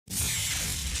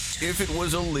if it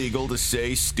was illegal to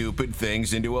say stupid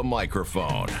things into a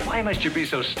microphone. Why must you be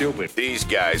so stupid? These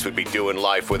guys would be doing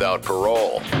life without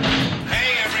parole.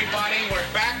 Hey, everybody,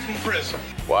 we're back from prison.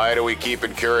 Why do we keep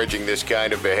encouraging this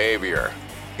kind of behavior?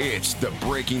 It's the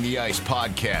Breaking the Ice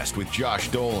podcast with Josh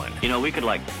Dolan. You know, we could,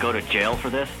 go to jail for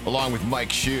this. Along with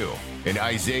Mike Shue and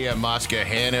Isaiah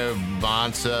Moskahana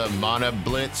Mana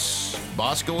Blitz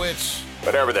Boskowitz,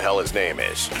 whatever the hell his name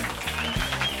is.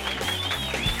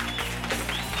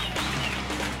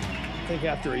 I think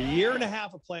after a year and a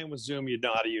half of playing with Zoom, you'd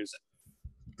know how to use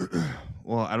it.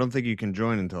 Well, I don't think you can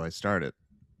join until I start it.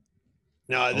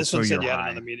 No, this Also, one said you're you had high.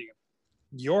 another meeting.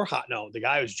 You're hot. No, the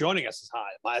guy who's joining us is hot.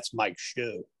 That's Mike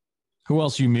Shue. Who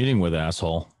else are you meeting with,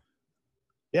 asshole?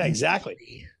 Yeah,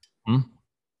 exactly.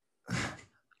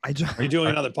 I just, Are you doing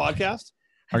another podcast?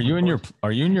 Are you in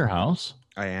your house?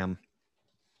 I am.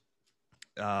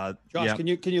 Josh, yeah. can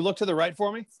you look to the right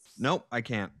for me? Nope, I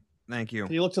can't. Thank you.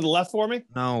 Can you look to the left for me?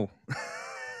 No.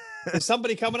 There's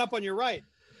somebody coming up on your right.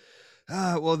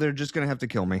 Well, they're just gonna have to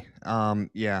kill me.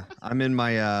 Yeah, I'm in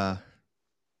my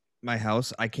my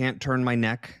house. I can't turn my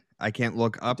neck. I can't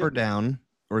look up or down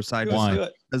or sideways Why?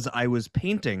 because I was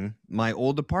painting my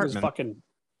old Who's apartment. fucking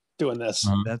doing this?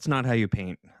 That's not how you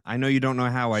paint. I know you don't know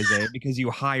how, Isaiah, because you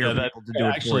hire people to do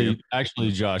it for you.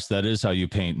 Actually, Josh, that is how you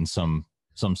paint in some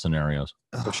scenarios.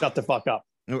 So shut the fuck up,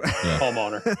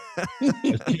 homeowner.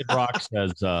 Kid Rock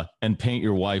says, "And paint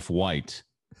your wife white."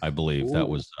 I believe that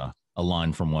was a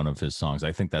line from one of his songs.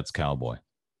 I think that's Cowboy.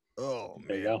 Oh,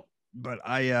 There you go. but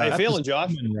How you feeling,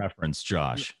 Josh? Semen reference,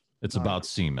 Josh. It's about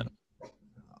semen.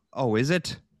 Oh, is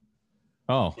it?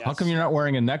 Oh, how Yes. come you're not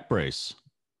wearing a neck brace?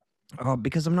 Oh,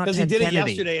 because I'm not Because he Ted did it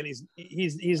Kennedy. yesterday,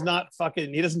 and he's not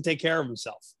fucking. He doesn't take care of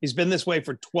himself. He's been this way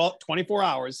for 24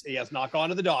 hours. He has not gone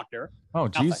to the doctor. Oh,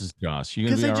 Nothing. Jesus, Josh, you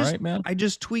gonna be all right, man? I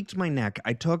just tweaked my neck.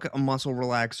 I took a muscle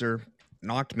relaxer,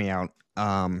 knocked me out.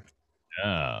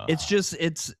 Yeah.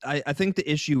 I think the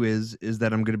issue is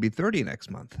that I'm going to be 30 next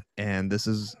month, and this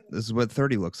is what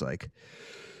 30 looks like.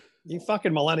 You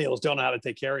fucking millennials don't know how to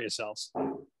take care of yourselves.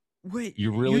 Wait,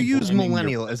 You really use blaming your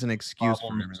millennial as an excuse for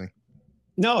problems. everything.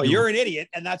 No, you're an idiot,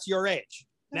 and that's your age.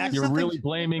 Next. You're really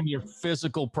blaming your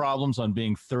physical problems on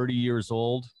being 30 years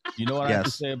old. You know what I have to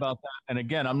Yes. say about that? And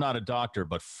again, I'm not a doctor,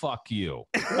 but fuck you.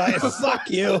 Right, fuck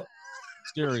you,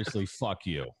 Seriously, fuck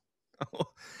you.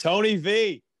 Tony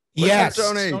V. Yes.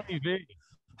 Tony. Tony V.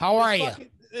 How are you?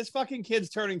 This fucking kid's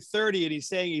turning 30, and he's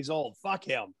saying he's old. Fuck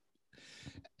him.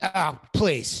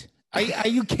 Please. Are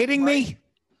you kidding me?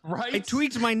 Right? I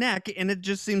tweaked my neck, and it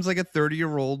just seems like a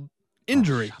 30-year-old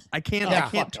injury. I can't. Yeah. I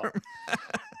can't turn.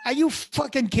 Are you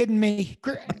fucking kidding me?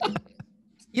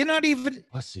 You're not even.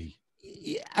 Pussy.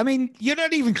 I mean, you're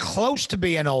not even close to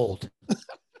being old.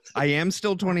 I am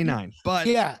still 29, but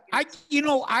Yeah.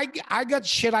 I got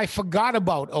shit I forgot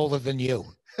about older than you.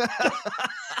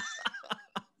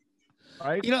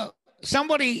 Right? You know,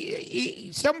 somebody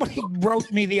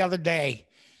wrote me the other day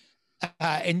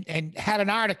and had an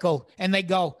article, and they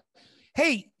go,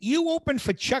 "Hey, you opened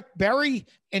for Chuck Berry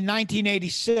in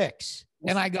 1986,"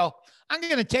 and I go, "I'm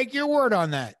going to take your word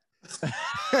on that."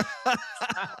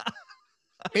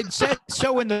 It said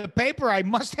so in the paper. I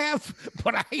must have,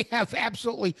 but I have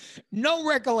absolutely no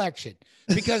recollection,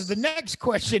 because the next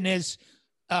question is,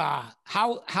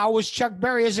 how was Chuck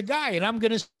Berry as a guy? And I'm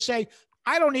going to say,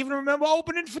 I don't even remember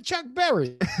opening for Chuck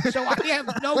Berry. So I have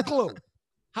no clue.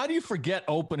 How do you forget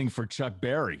opening for Chuck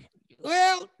Berry?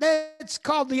 Well, that's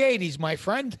called the 80s, my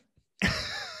friend.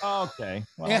 Okay.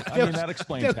 Well, Yeah, I mean, that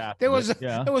explains half there of was it.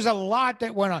 Yeah. there was a lot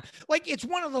that went on. Like, it's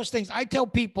one of those things I tell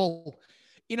people,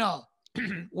 you know,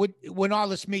 when all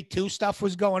this Me Too stuff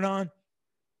was going on,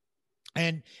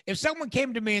 and if someone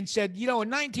came to me and said, you know, in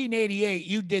 1988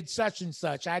 you did such and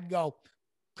such, I'd go,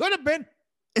 could have been.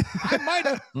 I might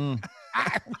have. Mm.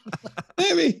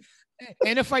 Maybe.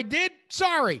 And if I did,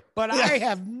 sorry, but I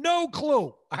have no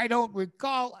clue. I don't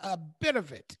recall a bit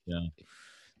of it. Yeah.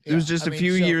 there was just I a mean,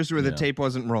 few so- years where the Yeah. tape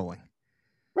wasn't rolling.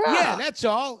 Yeah, that's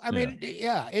all. I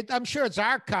Yeah. mean, I'm sure it's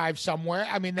archived somewhere.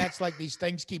 I mean, that's like these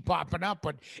things keep popping up,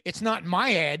 but it's not in my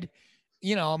head.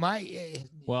 You know,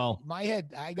 Well, my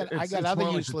head. I got it's other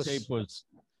more useless. Like the tape was.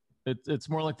 It's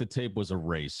more like the tape was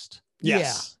erased.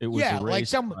 Yes. It was Yeah, erased like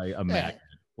some- by a yeah. magnet.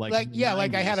 Like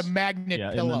I had a 90s. magnet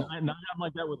Yeah, pillow. not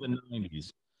like that with the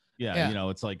 90s. Yeah, Yeah. you know,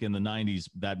 it's like in the 90s,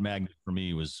 that magnet for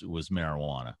me was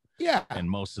marijuana, Yeah, and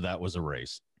most of that was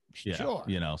erased. Yeah, sure.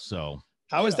 you know, so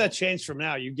How has that changed from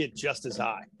now? You get just as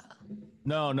high.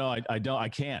 no, I don't. I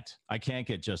can't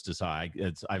get just as high.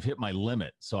 I've hit my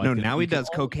limit. So No, I can, now you he can does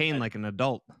only cocaine get- like an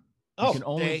adult. You Oh, can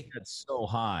only they- get so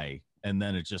high and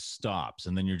then it just stops,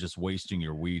 and then you're just wasting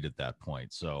your weed at that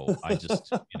point. So I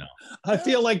just, I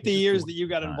feel like the Just years a that you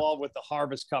got time. involved with the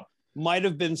Harvest Cup might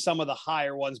have been some of the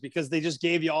higher ones because they just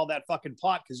gave you all that fucking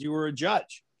pot because you were a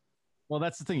judge. Well,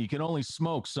 that's the thing. You can only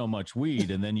smoke so much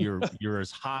weed, and then you're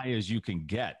as high as you can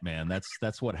get, man.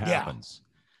 That's what happens.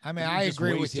 I mean, You're I just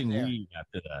agree with you wasting there. weed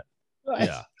after that. Right.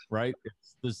 Yeah, right.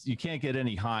 You can't get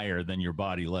any higher than your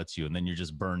body lets you, and then you're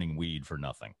just burning weed for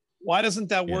nothing. Why doesn't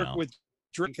that work know. with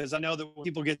drink? Because I know that when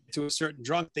people get to a certain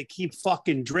drunk, they keep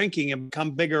fucking drinking and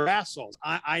become bigger assholes.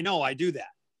 I know I do that.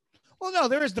 Well, no,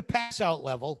 there is the pass out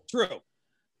level. True.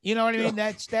 You know what I mean?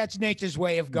 That's nature's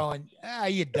way of going,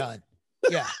 you're done.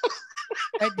 Yeah.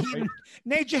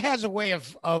 Nature has a way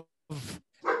of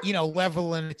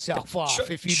leveling itself off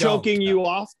if you choking don't. you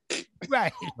off.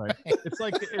 Right. Right. It's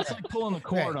like pulling the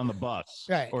cord Right. on the bus,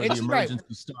 Right. or It's the right.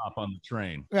 emergency stop on the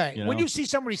train. Right. You When know? you see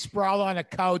somebody sprawl on a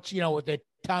couch, with their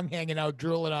tongue hanging out,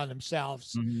 drooling on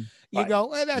themselves, Mhm. you Right. go,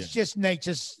 well, that's just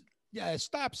nature's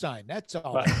stop sign. That's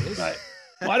all Right, it is. right.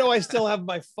 Why do I still have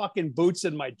my fucking boots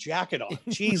and my jacket on?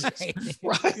 Jesus.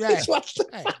 Right. Right. Right. What's the-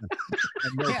 Right.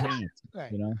 And no Yeah. pants,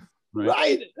 Right. you know?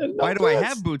 right. And no Why do I boots.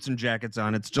 have boots and jackets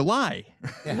on? It's July.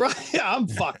 Yeah. Right. I'm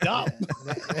fucked up.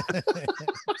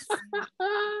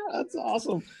 That's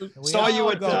awesome. We Saw you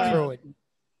all at, go through it.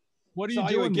 What are you Saw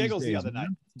you doing at these Giggles the days, other night.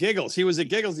 man? Giggles. He was at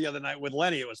Giggles the other night with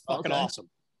Lenny. It was fucking Okay. awesome.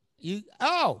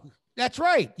 That's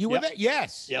right. You were Yep. there.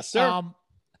 Yes. Yes, sir.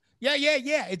 Yeah.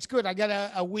 It's good. I got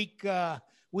a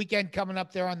weekend coming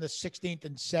up there on the 16th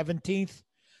and 17th.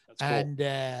 That's cool. And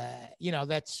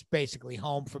that's basically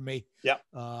home for me. Yep.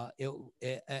 The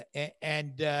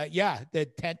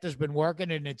tent has been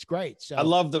working and it's great. So I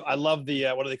love the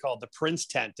what do they call it? The Prince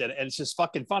tent. And it's just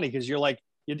fucking funny because you're like,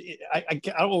 I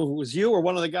don't know if it was you or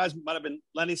one of the guys, might have been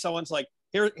Lenny. Someone's like,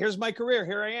 here's my career.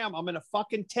 Here I am. I'm in a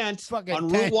fucking tent on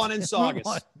Route 1 in Saugus.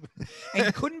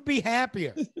 And couldn't be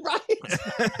happier. Right.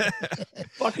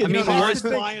 Fucking I mean, cars the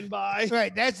worst flying by.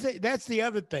 Right. That's the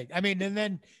other thing. I mean, and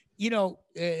then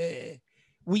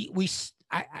we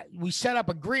set up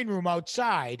a green room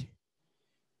outside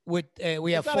with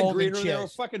we have It's not a green folding room. There were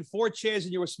chairs fucking 4 chairs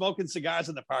and you were smoking cigars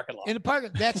in the parking lot. in the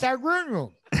park. That's our green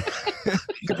room.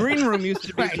 The green room used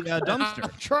to be Right. the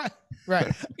dumpster.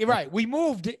 Right. You're right. We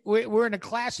moved. We're in a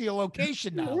classier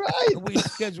location now. Right.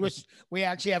 Because we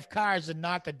actually have cars and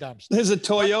not the dumpster. There's a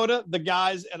Toyota, the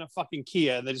guys, and a fucking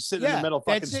Kia. And they just sit in the middle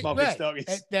fucking that's it, smoking right.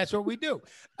 stogies. That's what we do.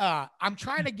 I'm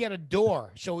trying to get a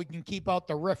door so we can keep out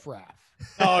the riffraff.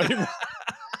 Oh,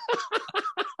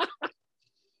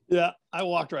 yeah. I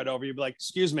walked right over. You'd be like,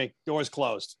 excuse me, door's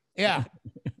closed. Yeah.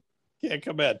 Can't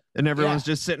come in. And everyone's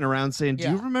just sitting around saying, "Do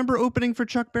you Yeah. remember opening for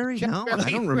Chuck Berry?" Chuck No, Berry, I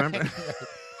don't remember. right.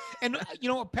 And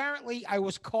apparently I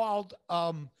was called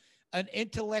an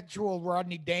intellectual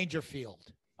Rodney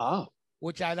Dangerfield, Oh.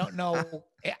 which I don't know.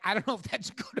 I don't know if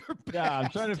that's good or bad. Yeah, I'm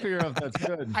trying to figure out if that's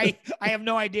good. I have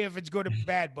no idea if it's good or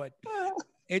bad, but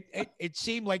it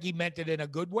seemed like he meant it in a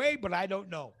good way, but I don't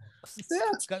know.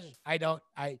 Because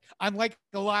unlike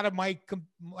a lot of my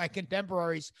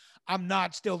contemporaries, I'm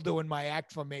not still doing my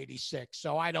act from '86,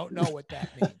 so I don't know what that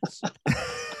means.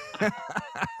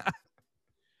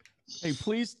 Hey,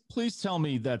 please tell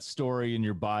me that story in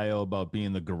your bio about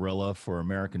being the gorilla for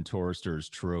American Tourister is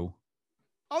true.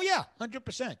 Oh yeah,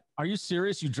 100%. Are you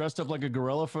serious? You dressed up like a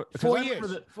gorilla for 4 I years.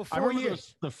 remember For I 4 remember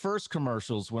years. the first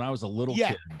commercials when I was a little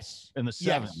kid Yes. in the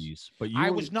Yes. 70s. But I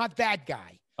was not that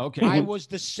guy. okay. I was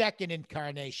the second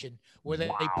incarnation where they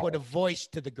put a voice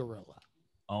to the gorilla.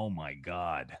 Oh my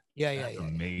God. Yeah. That's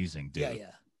amazing, dude.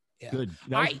 Yeah. Good.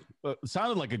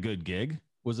 Sounded like a good gig.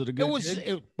 Was it a good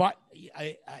gig?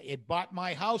 It bought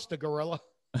my house, the gorilla.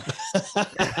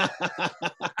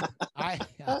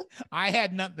 I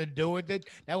had nothing to do with it.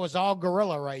 That was all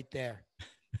gorilla right there.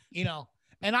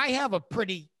 And I have a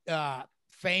pretty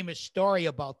famous story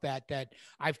about that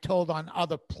I've told on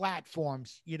other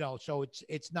platforms, so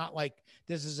it's not like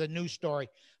this is a new story.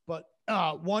 But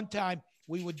one time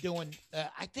we were doing,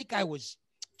 I think I was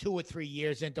 2 or 3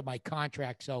 years into my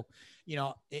contract. So,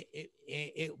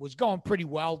 it was going pretty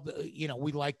well.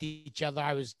 We liked each other.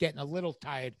 I was getting a little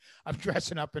tired of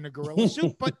dressing up in a gorilla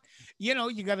suit, but you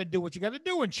got to do what you got to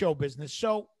do in show business.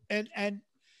 So,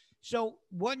 so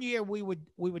one year we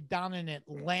were down in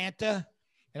Atlanta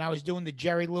and I was doing the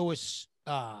Jerry Lewis,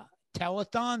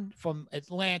 telethon from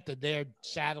Atlanta, their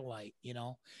satellite,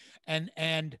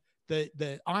 and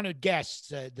the honored guests,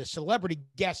 the celebrity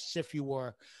guests, if you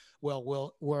were,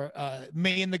 were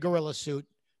me in the gorilla suit,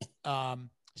 a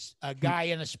guy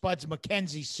in a Spuds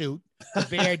McKenzie suit, a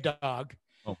bear dog,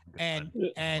 oh and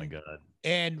my God.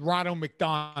 and Ronald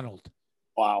McDonald.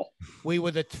 Wow. We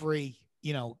were the 3,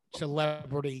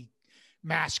 celebrity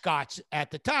mascots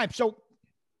at the time. So,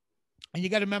 and you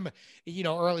got to remember,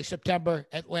 early September,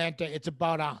 Atlanta, it's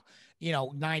about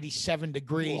 97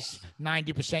 degrees,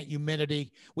 90%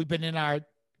 humidity. We've been in our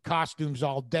costumes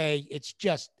all day. It's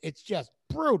just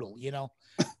brutal,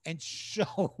 And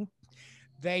so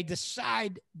they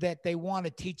decide that they want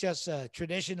to teach us a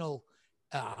traditional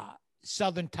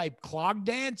Southern type clog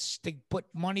dance to put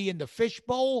money in the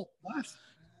fishbowl. What?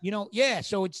 Yeah.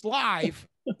 So it's live.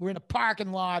 We're in a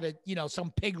parking lot at,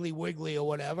 some Piggly Wiggly or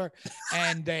whatever.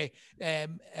 And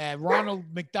Ronald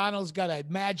McDonald's got a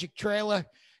magic trailer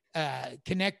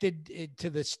connected to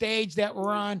the stage that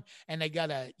we're on. And they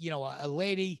got a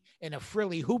lady in a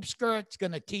frilly hoop skirt. It's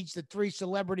going to teach the 3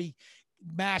 celebrity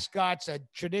mascots a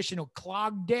traditional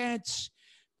clog dance,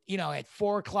 at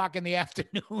 4:00 in the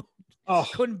afternoon. Oh,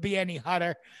 couldn't be any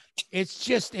hotter. It's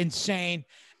just insane.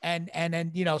 And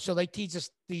then, so they teach us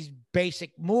these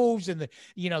basic moves, and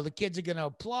the kids are going to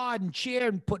applaud and cheer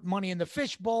and put money in the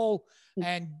fishbowl.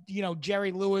 And,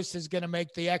 Jerry Lewis is going to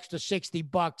make the extra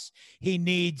 $60 he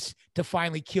needs to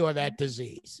finally cure that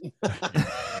disease.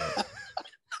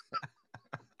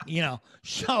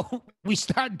 So we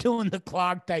start doing the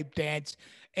clog type dance,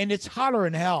 and it's hotter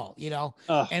than hell,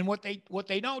 And what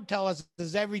they don't tell us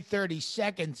is every 30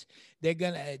 seconds,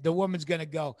 the woman's gonna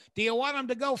go, do you want them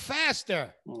to go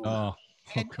faster?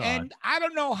 And I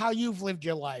don't know how you've lived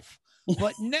your life,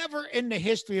 but never in the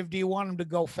history of do you want them to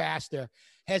go faster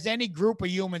has any group of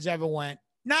humans ever went,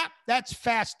 nah, that's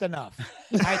fast enough.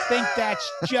 I think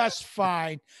that's just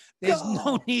fine. There's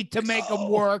no need to make them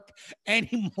work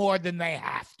any more than they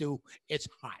have to. It's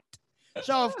hot.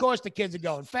 So, of course, the kids are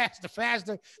going faster,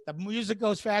 faster. The music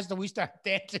goes faster. We start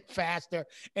dancing faster.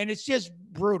 And it's just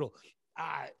brutal.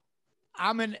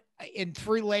 I'm in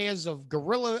 3 layers of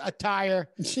gorilla attire.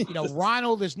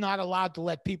 Ronald is not allowed to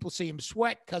let people see him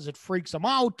sweat because it freaks him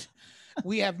out.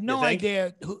 We have no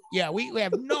idea. We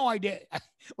have no idea.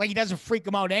 Like, he doesn't freak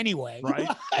him out anyway. Right.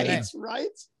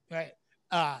 Right.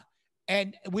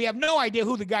 And we have no idea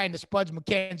who the guy in the Spuds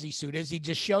MacKenzie suit is. He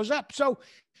just shows up.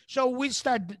 So we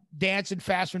start dancing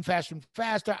faster and faster and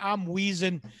faster. I'm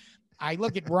wheezing. I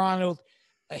look at Ronald.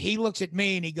 He looks at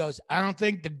me and he goes, I don't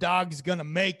think the dog's going to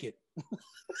make it.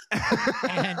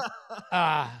 And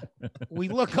we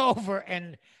look over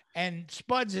and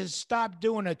Spuds has stopped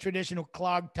doing a traditional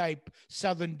clog type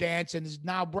Southern dance and is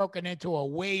now broken into a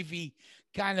wavy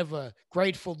kind of a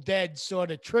Grateful Dead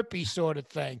sort of trippy sort of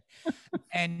thing.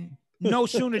 And no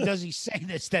sooner does he say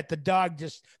this that the dog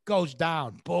just goes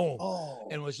down, boom.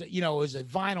 And it was a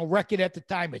vinyl record at the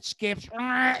time. It skips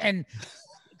and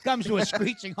comes to a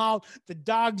screeching halt. The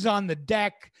dog's on the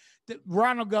deck.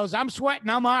 Ronald goes, I'm sweating.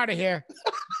 I'm out of here.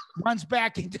 Runs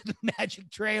back into the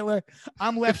magic trailer.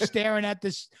 I'm left staring at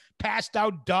this passed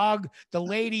out dog. The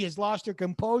lady has lost her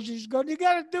composure. She's going, you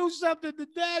got to do something. The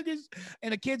dog is,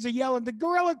 and the kids are yelling, the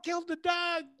gorilla killed the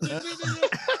dog.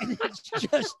 And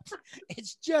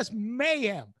it's just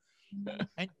mayhem.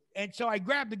 And so I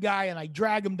grab the guy and I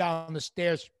drag him down the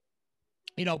stairs,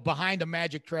 behind the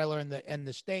magic trailer and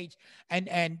the stage.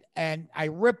 And I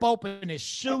rip open his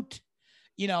suit,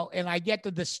 and I get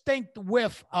the distinct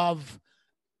whiff of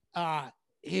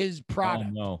his product.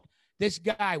 Oh, no. This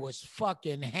guy was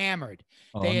fucking hammered.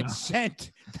 They had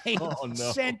sent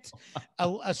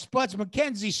a Spuds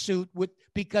MacKenzie suit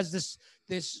because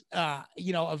this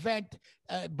event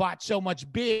bought so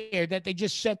much beer that they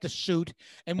just sent the suit,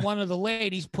 and one of the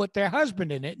ladies put their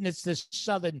husband in it, and it's this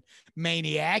Southern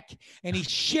maniac, and he's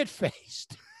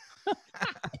shit-faced.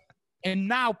 And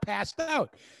now passed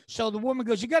out. So the woman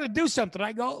goes, you got to do something.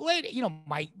 I go, lady,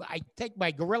 I take my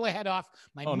gorilla head off.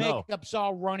 My makeup's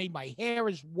all runny. My hair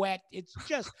is wet. It's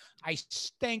just, I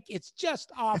stink. It's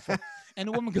just awful. And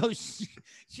the woman goes,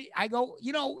 I go,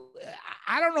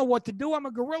 I don't know what to do. I'm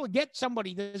a gorilla. Get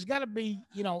somebody. There's got to be,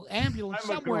 ambulance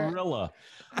somewhere. I'm a gorilla.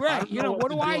 Right. What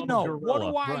do I know? What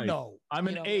do I know? I'm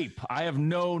an ape. I have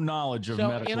no knowledge of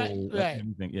medical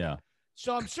anything. Yeah.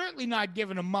 So I'm certainly not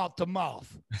giving them mouth to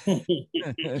mouth.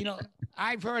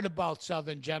 I've heard about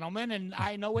Southern gentlemen, and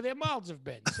I know where their mouths have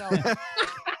been. So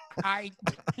I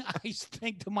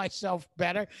think to myself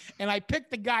better, and I pick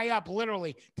the guy up,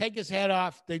 literally take his head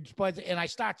off, and I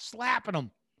start slapping him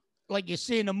like you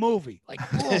see in a movie, like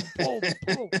boom, boom,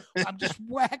 boom. I'm just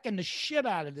whacking the shit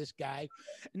out of this guy.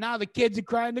 And now the kids are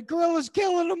crying, the gorilla's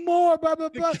killing them more, blah, blah,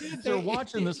 blah. The kids are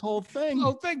watching this whole thing.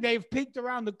 They've peeked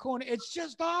around the corner. It's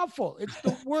just awful. It's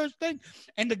the worst thing.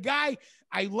 And the guy,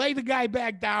 I lay the guy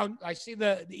back down. I see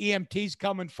the EMTs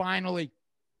coming finally.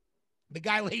 The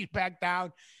guy lays back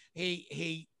down.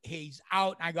 He's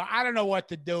out. I go, I don't know what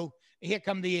to do. Here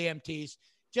come the EMTs.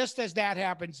 Just as that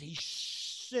happens, he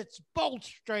sits bolt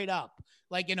straight up,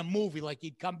 like in a movie, like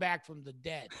he'd come back from the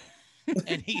dead.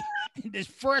 And his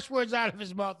first words out of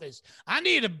his mouth is, "I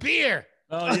need a beer."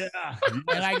 Oh yeah.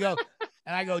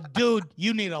 And I go, dude,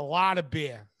 you need a lot of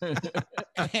beer.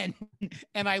 and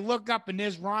I look up and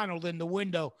there's Ronald in the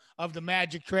window of the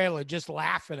Magic Trailer just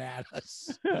laughing at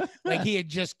us. Like he had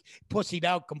just pussied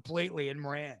out completely and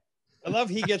ran. I love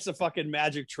he gets a fucking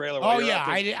Magic Trailer. Oh, yeah,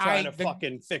 trying to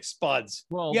fucking fix spuds.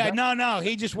 Well, yeah, no.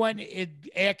 He just went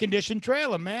air conditioned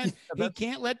trailer, man. He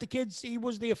can't let the kids. He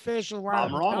was the official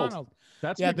Ronald McDonald.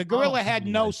 The gorilla had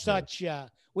no such.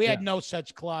 We had no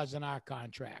such clause in our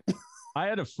contract. I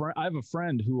have a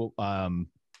friend who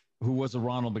was a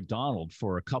Ronald McDonald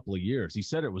for a couple of years. He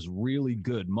said it was really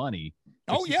good money.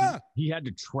 Oh yeah. He had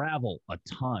to travel a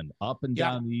ton up and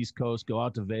down the East Coast, go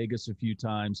out to Vegas a few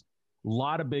times. A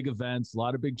lot of big events, a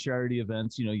lot of big charity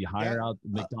events. You know, you hire out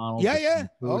McDonald's.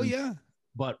 Oh yeah.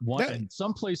 But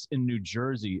someplace in New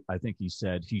Jersey, I think he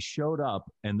said, he showed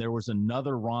up and there was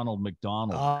another Ronald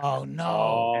McDonald. Oh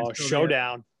no! Oh,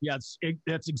 showdown. That's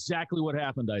exactly what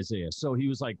happened, Isaiah. So he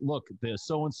was like, "Look, the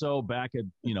so and so back at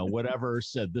whatever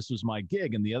said this was my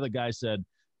gig," and the other guy said,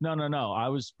 "No, I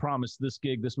was promised this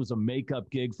gig. This was a makeup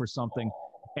gig for something."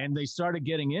 And they started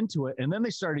getting into it, and then they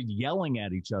started yelling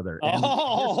at each other. And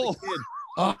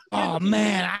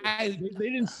man, they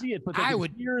didn't see it, but they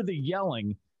would hear the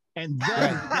yelling. And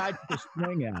then the guy took a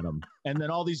swing at him. And then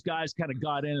all these guys kind of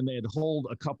got in and they'd hold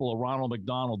a couple of Ronald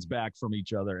McDonalds back from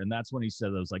each other. And that's when he said,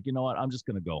 I was like, you know what? I'm just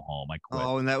going to go home. I quit.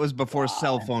 Oh, and that was before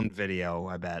cell phone video,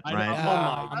 I bet, right?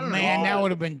 Oh, man, that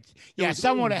would have been,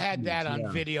 someone would have had that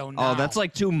on video now. Oh, that's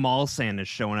like two mall Santas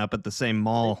showing up at the same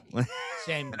mall.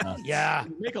 Same, yeah.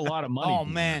 You make a lot of money. Oh,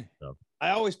 man. I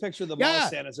always picture the mall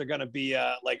Santas are going to be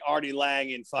like Artie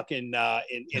Lang in fucking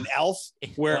in Elf,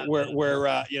 where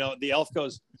the elf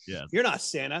goes, "You're not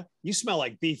Santa. You smell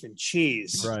like beef and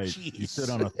cheese." Right. Jeez. You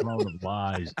sit on a throne of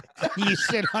lies. you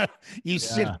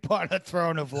sit upon a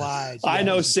throne of lies. I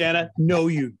know Santa. No,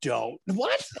 you don't.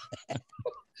 What?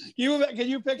 Can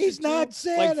you picture? He's not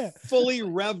Santa. Like fully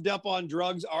revved up on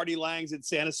drugs, Artie Lang's in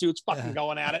Santa suits, fucking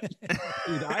going at it.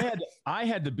 Dude, I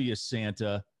had to be a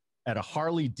Santa at a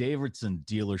Harley Davidson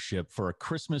dealership for a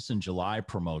Christmas in July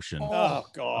promotion. Oh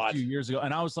God. A few years ago.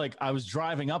 And I was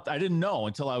driving up. I didn't know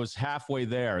until I was halfway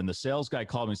there. And the sales guy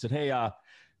called me and said, "Hey,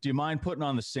 do you mind putting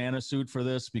on the Santa suit for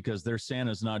this? Because their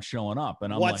Santa's not showing up."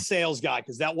 And I'm what like, sales guy?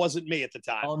 Because that wasn't me at the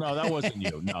time. Oh no, that wasn't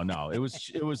you. No. It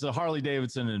was a Harley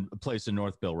Davidson in a place in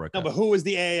North Billerica. No, but who was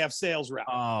the AAF sales rep?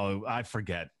 Oh, I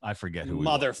forget who.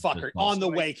 Motherfucker. On the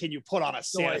way, can you put on a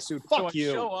Santa suit? Fuck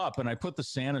you. I show up and I put the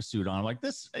Santa suit on. I'm like,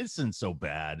 this isn't so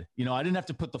bad. You know, I didn't have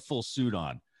to put the full suit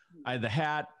on. I had the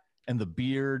hat and the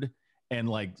beard and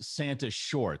like Santa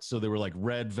shorts. So they were like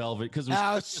red velvet because it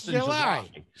was July,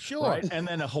 sure. Right? And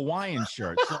then a Hawaiian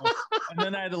shirt. So, and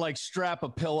then I had to like strap a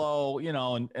pillow,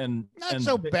 and not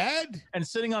so bad. And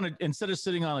instead of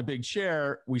sitting on a big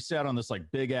chair, we sat on this like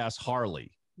big ass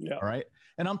Harley. Yeah. All right.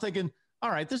 And I'm thinking,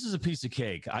 all right, this is a piece of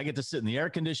cake. I get to sit in the air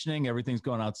conditioning. Everything's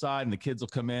going outside and the kids will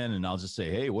come in and I'll just say,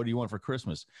 "Hey, what do you want for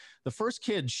Christmas?" The first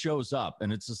kid shows up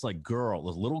and it's this like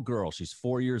little girl. She's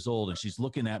 4 years old and she's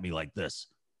looking at me like this.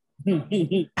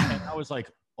 And I was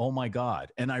like, oh my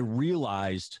God. And I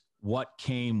realized what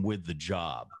came with the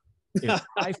job. If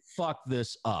I fuck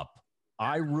this up,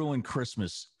 I ruin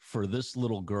Christmas for this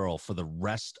little girl for the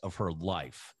rest of her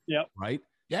life. Yep. Right?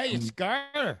 Yeah, you scar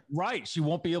her. Right. She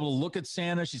won't be able to look at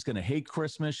Santa. She's going to hate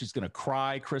Christmas. She's going to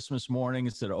cry Christmas morning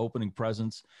instead of opening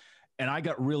presents. And I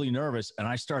got really nervous and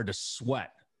I started to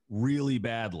sweat really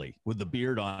badly with the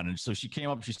beard on. And so she came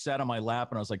up, she sat on my lap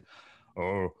and I was like,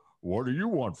 "Oh, what do you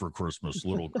want for Christmas,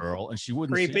 little girl?" And she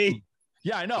wouldn't. Creepy.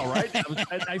 Yeah, I know, right?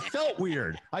 I felt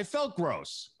weird. I felt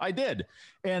gross. I did.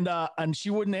 And she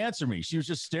wouldn't answer me. She was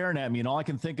just staring at me. And all I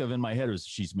can think of in my head was,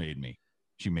 she's made me.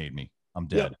 She made me. I'm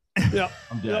dead. Yeah.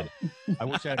 I'm dead. I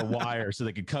wish I had a wire so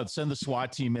they could send the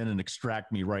SWAT team in and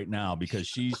extract me right now because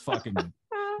she's fucking.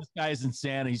 This guy isn't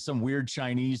Santa. He's some weird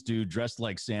Chinese dude dressed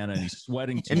like Santa and he's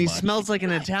sweating too much. And he smells like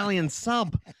an Italian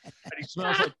sub. And he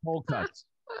smells like cold cuts.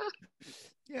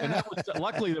 Yeah. And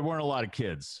luckily there weren't a lot of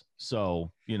kids.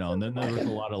 So, and then there was a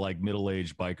lot of like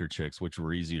middle-aged biker chicks, which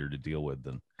were easier to deal with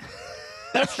than.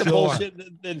 That's the bullshit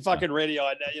in fucking radio.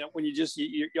 And, when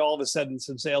you all of a sudden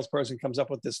some salesperson comes up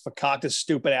with this fakakta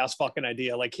stupid ass fucking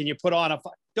idea. Like, can you put on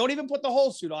don't even put the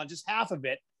whole suit on, just half of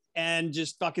it. And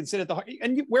just fucking sit at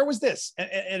where was this? At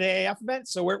an AAF event?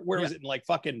 So where was it? In like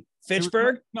fucking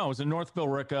Fitchburg? No, it was in North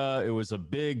Billerica. It was a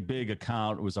big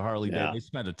account. It was a Harley Davidson. They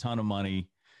spent a ton of money.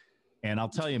 And I'll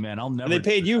tell you, man, I'll never. And they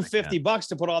paid you $50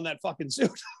 to put on that fucking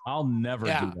suit. I'll never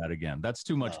do that again. That's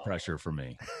too much pressure for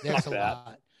me. That's a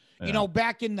lot. You know,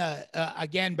 back in the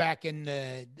back in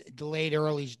the late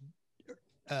early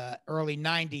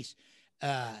 90s,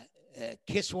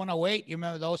 Kiss 108. You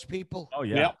remember those people? Oh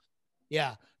yeah.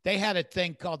 Yeah. They had a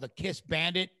thing called the Kiss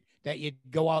Bandit that you'd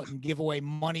go out and give away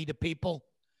money to people.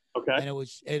 Okay. And it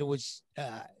was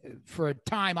for a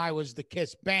time I was the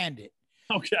Kiss Bandit.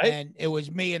 Okay. And it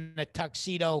was me in a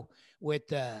tuxedo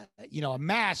with a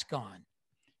mask on,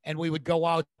 and we would go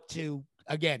out to,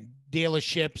 again,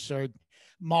 dealerships or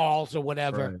malls or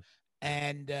whatever,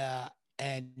 and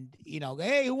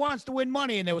hey, who wants to win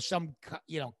money? And there was some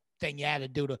thing you had to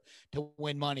do to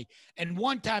win money. And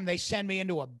one time they sent me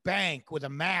into a bank with a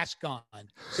mask on.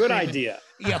 Good idea.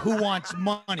 Yeah, who wants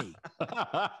money?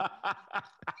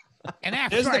 And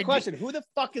after there's the question: who the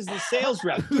fuck is the sales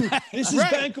rep? Dude, this is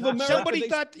Bank of America. Somebody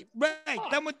thought,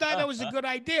 someone thought that was a good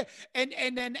idea, and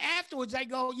then afterwards I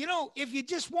go, if you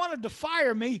just wanted to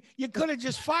fire me, you could have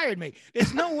just fired me.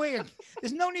 There's no way.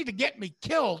 There's no need to get me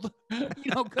killed,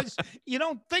 because you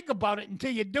don't think about it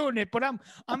until you're doing it. But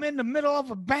I'm in the middle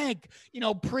of a bank,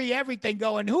 pre everything,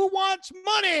 going, who wants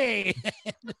money?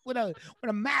 with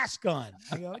a mask on.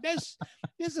 I go, this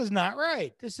is not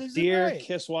right. This is Dear right.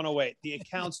 Kiss 108, the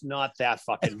account's not that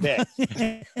fucking big.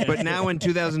 But now in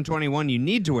 2021, you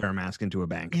need to wear a mask into a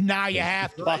bank. Now you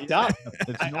have to. Fucked up.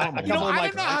 It's normal.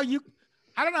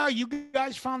 I don't know how you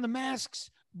guys found the masks,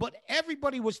 but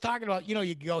everybody was talking about, you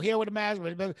could go here with a mask,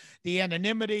 with the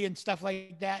anonymity and stuff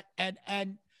like that,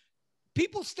 and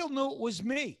people still knew it was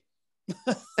me.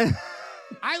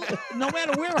 No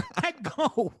matter where I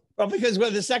go. Well, because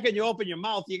the second you open your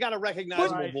mouth, you got a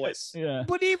recognizable voice. Yeah.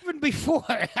 But even before,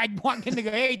 I'd walk in and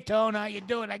go, hey, Tone, how you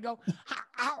doing? I go,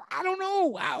 I don't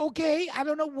know. Okay. I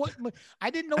don't know what. I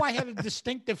didn't know I had a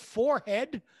distinctive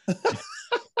forehead.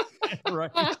 Right.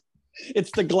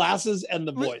 It's the glasses and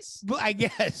the voice. But I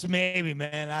guess maybe,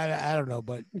 man. I don't know,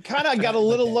 but kind of got a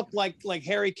little look like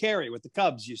Harry Carey with the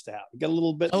Cubs used to have. Got a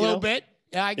little bit. A little bit.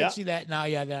 Yeah, I can see that now.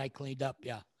 Yeah, that I cleaned up.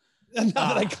 Yeah.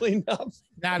 Now that I cleaned up.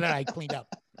 Now that I cleaned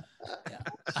up.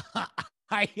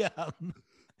 Yeah.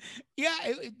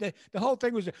 The whole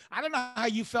thing was. I don't know how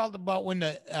you felt about when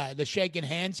the shaking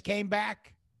hands came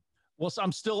back. Well, so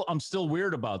I'm still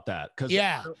weird about that because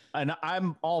and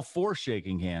I'm all for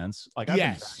shaking hands. Like I've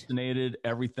been vaccinated,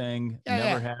 everything.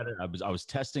 Never had it. I was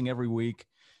testing every week,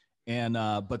 and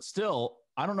but still,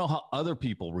 I don't know how other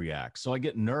people react, so I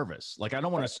get nervous. Like I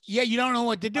don't want to. Yeah, you don't know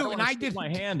what to do, and I did my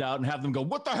hand out and have them go,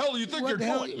 "What the hell do you think you're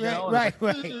doing?" Right.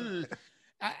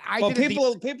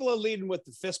 People are leading with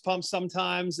the fist pump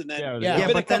sometimes, and then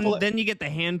but then you get the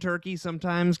hand turkey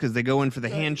sometimes because they go in for the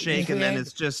handshake, and then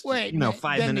it's just 5 minutes.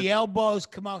 Then the elbows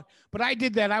come out. But I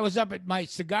did that. I was up at my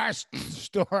cigar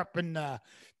store up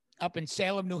in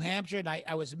Salem, New Hampshire, and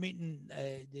I was meeting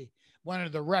one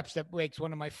of the reps that makes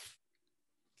one of my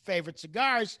favorite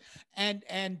cigars, and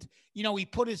he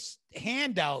put his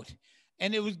hand out,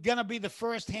 and it was gonna be the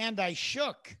first hand I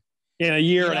shook in a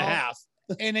year and a half.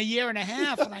 In a year and a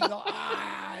half, and I go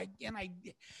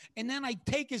and then I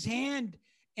take his hand,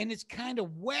 and it's kind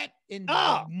of wet and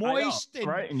moist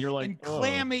and you're like and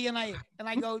clammy, and I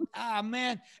go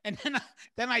man, and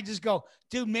then I just go,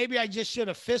 dude, maybe I just should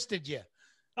have fisted you.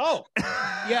 Oh,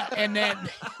 yeah, and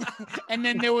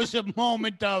then there was a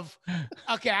moment of,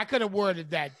 okay, I could have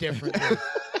worded that differently.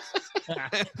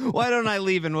 Why don't I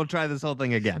leave and we'll try this whole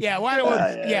thing again? Yeah,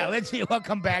 let's see. We'll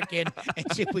come back in and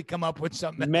see if we come up with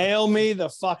something. Mail me the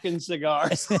fucking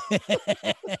cigars.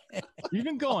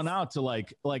 Even going out to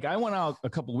like I went out a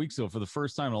couple weeks ago for the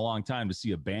first time in a long time to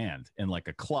see a band in like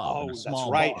a club. Oh, in a small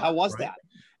that's right. bar, How was that?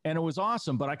 And it was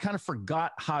awesome, but I kind of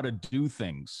forgot how to do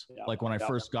things. Like when I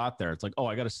first got there, it's like, oh,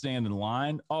 I got to stand in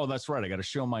line. Oh, that's right. I got to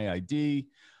show my ID.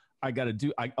 I got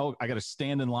to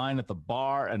stand in line at the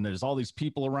bar, and there's all these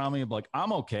people around me. I'm like,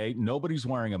 I'm okay. Nobody's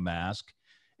wearing a mask.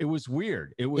 It was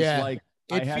weird. It was like,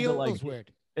 it feels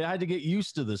weird. I had to get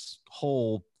used to this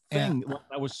whole thing.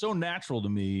 That was so natural to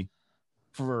me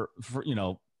for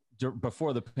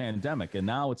before the pandemic. And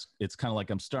now it's kind of like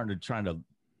I'm starting to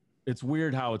it's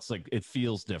weird how it's like, it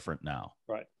feels different now.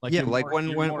 Right. Like when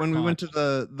we went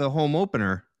to the home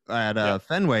opener at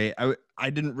Fenway, I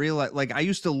didn't realize, like I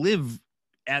used to live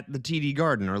at the TD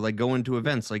Garden or like going to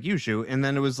events like you shoot, and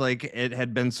then it was like it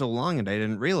had been so long and I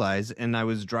didn't realize, and I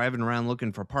was driving around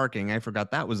looking for parking. I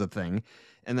forgot that was a thing,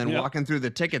 and then walking through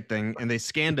the ticket thing, and they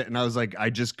scanned it, and I was like,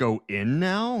 I just go in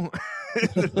now.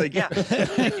 Like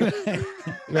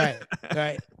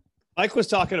right. Mike was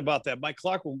talking about that. Mike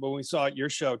Clark, when we saw your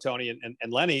show, Tony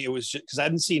and Lenny, it was because I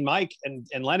hadn't seen Mike and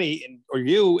Lenny or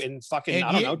you in fucking,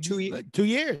 I don't know, 2 years. 2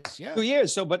 years, yeah. 2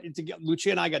 years. So, but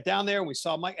Lucia and I got down there and we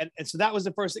saw Mike. And so that was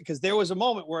the first thing, because there was a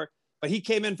moment where but he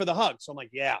came in for the hug. So I'm like,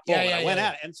 yeah. I went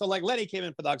at it. And so like Lenny came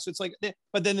in for the hug. So it's like,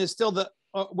 but then there's still the,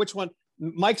 which one?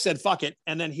 Mike said, fuck it.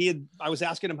 And then I was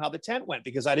asking him how the tent went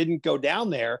because I didn't go down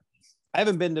there. I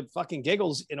haven't been to fucking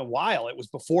Giggles in a while. It was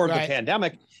before the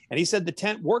pandemic. And he said the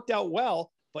tent worked out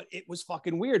well, but it was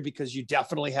fucking weird because you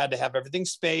definitely had to have everything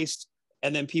spaced.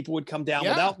 And then people would come down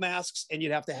without masks and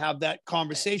you'd have to have that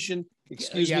conversation.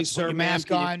 Excuse me, sir. Put your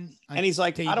mask on. And he's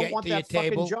like, I don't want that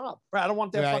fucking job. Right. I don't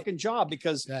want that fucking job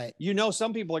because you know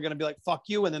some people are going to be like, fuck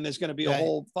you. And then there's going to be a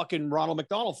whole fucking Ronald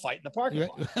McDonald fight in the parking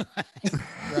lot.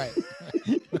 Right.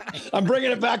 I'm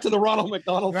bringing it back to the Ronald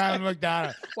McDonald. Ronald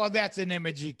McDonald. Well, that's an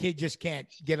image you just can't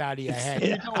get out of your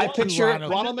head. I picture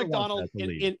Ronald McDonald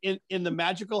in the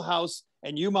magical house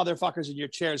and you motherfuckers in your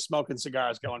chairs smoking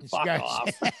cigars going, fuck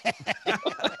off.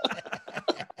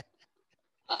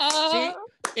 See,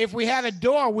 if we had a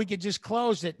door, we could just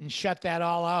close it and shut that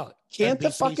all out. Can't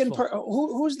the fucking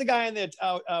who's the guy in there?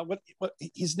 What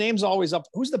his name's always up?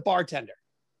 Who's the bartender?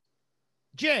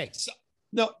 Jay.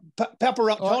 No,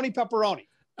 Pepperoni. Tony Pepperoni.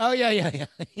 Oh yeah.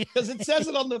 Because it says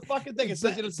it on the fucking thing. It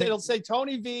says it'll say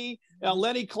Tony V,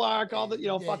 Lenny Clark, all the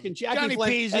fucking Jackie Johnny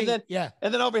Flynn,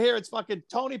 and then over here it's fucking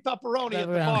Tony Pepperoni at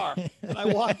the bar. And I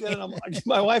walked in and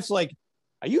my wife's like,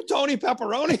 "Are you Tony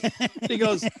Pepperoni?" He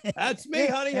goes, "That's me,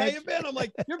 honey. How you been?" I'm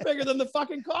like, "You're bigger than the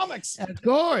fucking comics." Of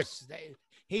course,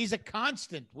 he's a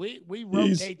constant. We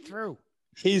rotate through.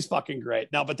 He's fucking great.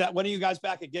 Now, but when are you guys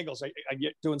back at Giggles? Are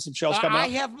you doing some shows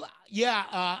coming up?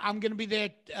 I'm going to be there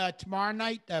tomorrow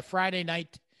night, Friday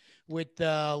night, with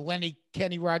Lenny,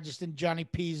 Kenny Rogerson, Johnny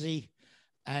Peasy,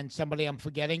 and somebody I'm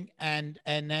forgetting, and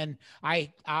then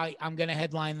I'm going to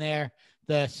headline there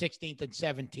the 16th and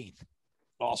 17th.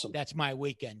 Awesome. That's my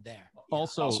weekend there.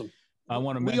 Also, awesome. I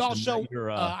want to mention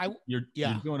that you're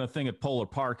doing a thing at Polar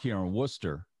Park here in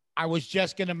Worcester. I was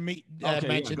just going to mention that.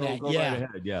 Go right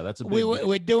ahead. Yeah, that's a big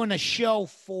we're doing a show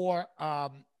for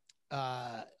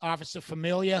Officer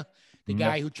Familia, the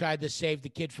guy who tried to save the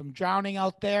kid from drowning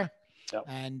out there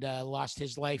and lost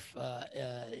his life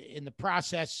in the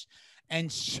process.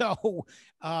 And so,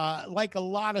 like a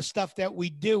lot of stuff that we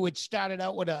do, it started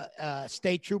out with a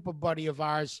state trooper buddy of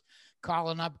ours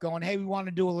calling up going, "Hey, we want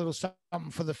to do a little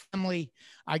something for the family.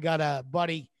 I got a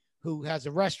buddy who has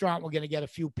a restaurant. We're going to get a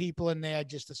few people in there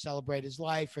just to celebrate his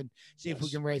life and see if we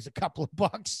can raise a couple of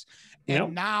bucks."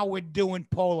 And now we're doing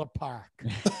Polar Park.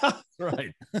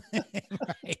 Right.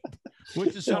 Right.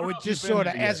 So it just sort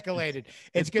of escalated.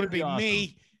 It's going to be awesome.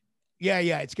 Me.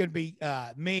 Yeah. It's going to be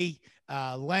me,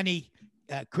 Lenny,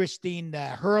 Christine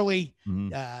Hurley,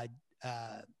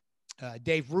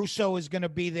 Dave Russo is going to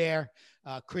be there.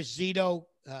 Chris Zito,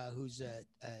 who's a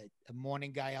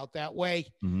morning guy out that way.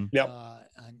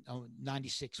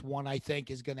 96.1, I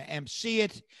think, is going to MC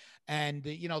it. And,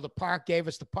 the park gave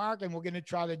us the park, and we're going to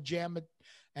try to jam it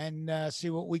and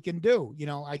see what we can do.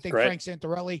 I think Frank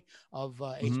Santarelli of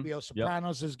HBO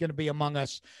Sopranos is going to be among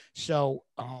us. So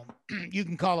you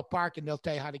can call the park, and they'll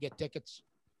tell you how to get tickets.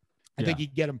 I think you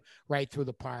can get them right through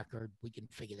the park, or we can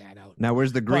figure that out. Now,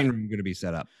 where's the green room going to be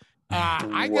set up?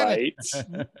 I got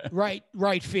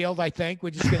right field. I think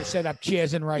we're just going to set up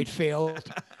chairs in right field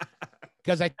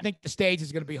because I think the stage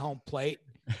is going to be home plate.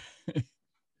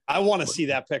 I want to see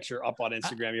that picture up on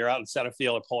Instagram. You're out in center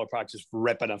field at Polar Park, just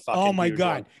ripping a fucking. Oh my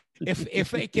God!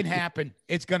 If it can happen,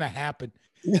 it's going to happen.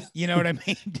 You know what I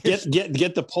mean?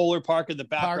 Get the Polar Park in the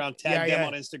background. Tag them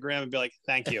on Instagram and be like,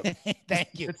 "Thank you, thank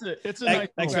you." It's a nice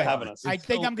thanks for having us. I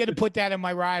think I'm going to put that in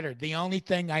my rider. The only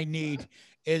thing I need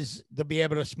is to be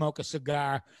able to smoke a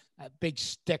cigar, a big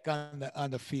stick on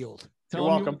the field. You're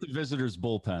welcome. The visitors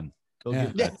bullpen.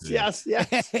 Yes.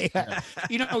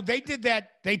 They did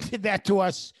that to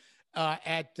us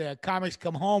at Comics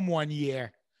Come Home one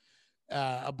year.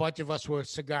 A bunch of us were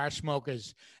cigar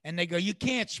smokers, and they go, "You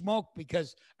can't smoke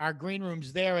because our green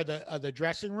rooms there are the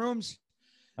dressing rooms."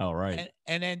 Oh, right.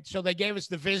 And then so they gave us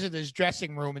the visitors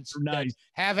dressing room and said, nice.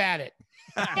 Have at it.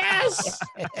 Yes.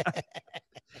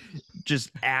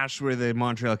 Just ash where the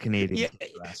Montreal Canadiens.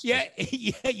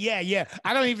 Yeah.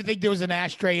 I don't even think there was an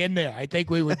ashtray in there. I think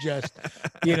we were just,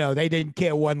 they didn't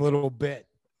care one little bit.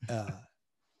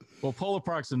 Well, Polar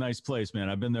Park's a nice place, man.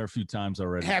 I've been there a few times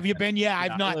already. Have you been? Yeah,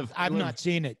 I've not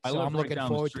seen it. So I'm looking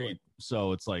forward to it.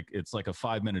 So it's like a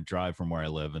 5-minute drive from where I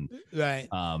live, and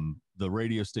the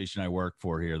radio station I work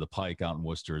for here, the Pike out in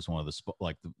Worcester, is one of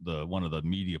the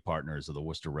media partners of the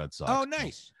Worcester Red Sox. Oh,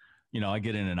 nice. I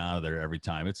get in and out of there every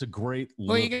time. It's a great.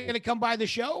 Well, you're going to come by the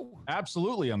show?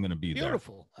 Absolutely, I'm going to be there.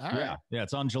 Beautiful. All right. Yeah.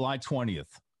 It's on July 20th.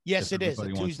 Yes, it is a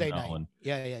Tuesday night.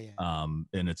 Yeah.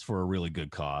 And it's for a really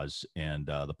good cause. And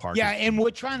the park. Yeah, and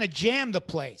we're trying to jam the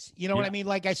place. You know what I mean?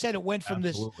 Like I said, it went from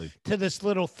this to this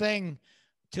little thing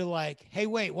to like, hey,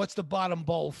 wait, what's the bottom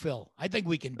bowl fill? I think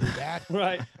we can do that.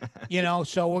 Right. You know,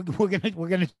 so we're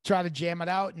gonna try to jam it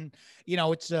out, and you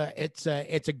know, it's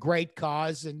a great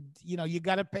cause, and you know, you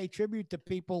got to pay tribute to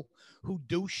people who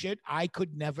do shit I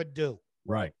could never do.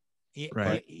 Right.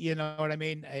 Right. You know what I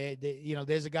mean? You know,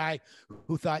 there's a guy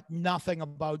who thought nothing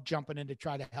about jumping in to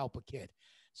try to help a kid.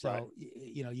 So, Right.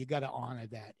 You know, you got to honor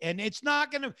that. And it's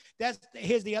not going to,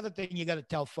 here's the other thing you got to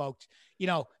tell folks, you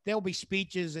know, there'll be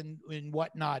speeches and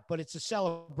whatnot, but it's a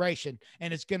celebration,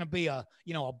 and it's going to be a,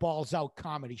 you know, a balls out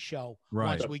comedy show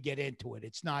once we get into it.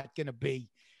 It's not going to be,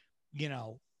 you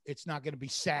know, it's not going to be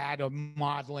sad or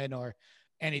maudlin or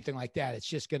anything like that. It's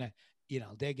just going to, you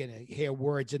know, they're going to hear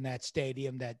words in that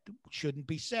stadium that shouldn't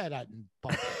be said out in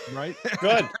public. Right.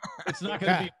 Good. It's not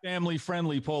going to be family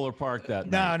friendly Polar Park that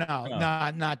night.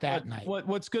 No, not that night.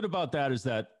 What's good about that is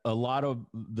that a lot of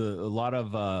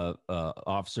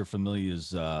Officer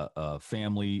Familia's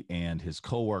family and his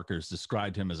coworkers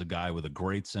described him as a guy with a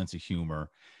great sense of humor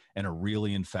and a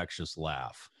really infectious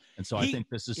laugh. And so I think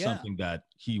this is something that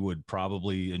he would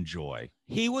probably enjoy.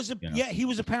 He was he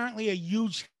was apparently a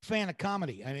huge fan of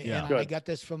comedy. I mean, and I got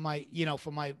this from my, you know,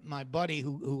 from my buddy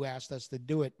who asked us to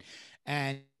do it.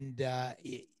 And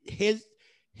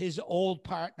his old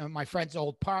partner, my friend's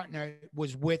old partner,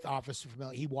 was with Officer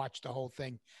Familia. He watched the whole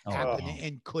thing happen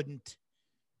and couldn't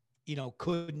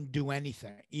do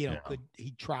anything. You know,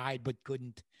 he tried but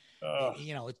couldn't.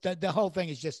 You know, the whole thing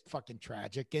is just fucking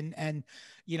tragic. And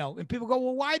you know, and people go,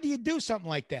 well, why do you do something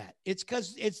like that? It's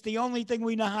because it's the only thing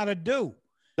we know how to do.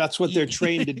 That's what they're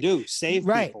trained to do. Save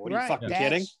people. What, are you fucking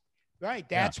kidding? Right.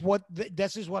 That's what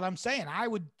this is what I'm saying. I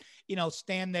would, you know,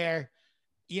 stand there,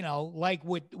 you know, like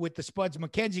with the Spuds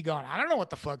McKenzie going, I don't know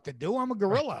what the fuck to do. I'm a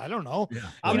gorilla. I don't know. Yeah.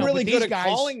 I'm really good at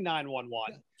calling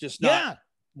 911, just not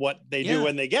what they do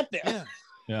when they get there.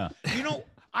 Yeah. You know,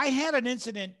 I had an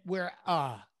incident where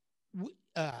I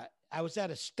was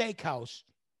at a steakhouse,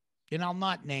 and I'll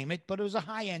not name it, but it was a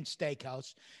high-end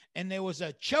steakhouse, and there was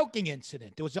a choking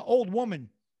incident. There was an old woman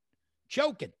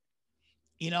choking,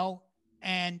 you know,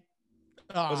 and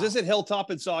was this at Hilltop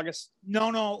in Saugus?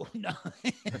 No.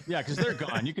 Yeah, because they're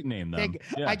gone. You can name them.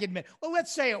 I can admit. Well,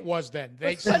 let's say it was then.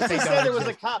 Let's say there was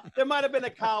a cow. There might have been a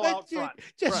cow out front.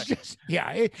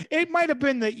 It might have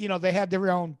been that, you know, they had their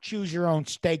own choose your own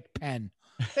steak pen.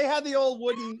 They had the old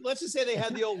wooden, let's just say they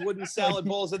had the old wooden salad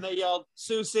bowls, and they yelled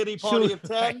Sioux City party of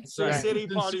 10, Sioux City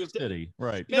party of 10.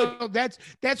 Right. You know,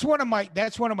 that's one of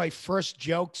my first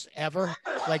jokes ever,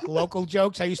 like local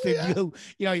jokes. I used to do,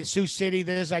 you know, Sioux City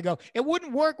this. I go, it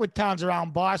wouldn't work with towns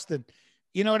around Boston.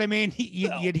 You know what I mean?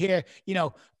 You'd hear, you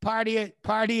know, party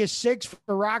is 6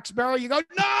 for Roxborough. You go,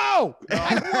 no.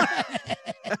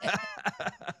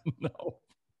 No.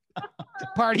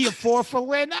 Party of 4 for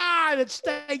Lynn. That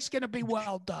steak's gonna be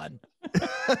well done.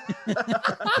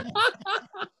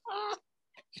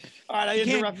 All right, I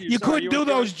interrupt you. You couldn't do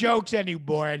those jokes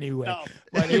anymore anyway. No,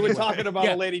 but you were talking about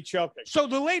a lady choking. So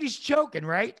the lady's choking,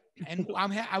 right? And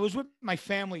I was with my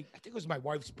family. I think it was my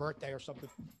wife's birthday or something.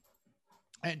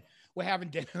 And we're having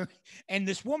dinner, and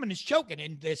this woman is choking,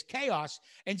 and there's chaos.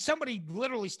 And somebody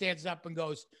literally stands up and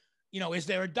goes, you know, is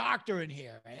there a doctor in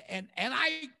here? And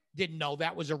I didn't know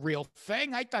that was a real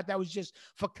thing. I thought that was just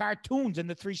for cartoons and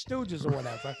the Three Stooges or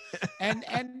whatever. and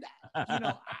you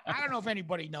know, I don't know if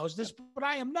anybody knows this, but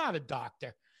I am not a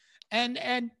doctor.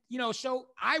 And you know, so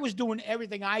I was doing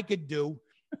everything I could do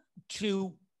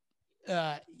to,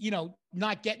 you know,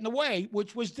 not get in the way,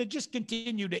 which was to just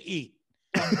continue to eat.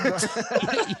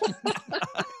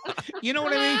 You know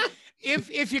what I mean?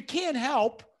 If you can't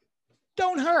help,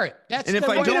 don't hurt. That's and if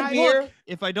I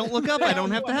don't look up, I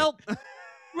don't have to help.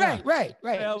 Right.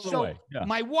 So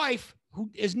my wife,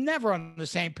 who is never on the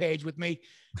same page with me,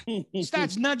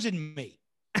 starts nudging me.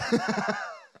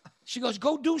 She goes,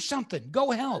 go do something.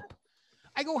 Go help.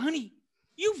 I go, honey,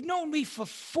 you've known me for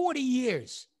 40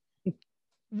 years.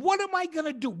 What am I going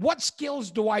to do? What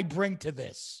skills do I bring to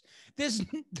this? There's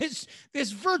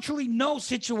virtually no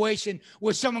situation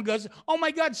where someone goes, oh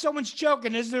my God, someone's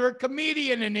choking. Is there a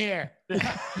comedian in here?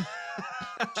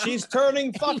 She's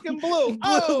turning fucking blue.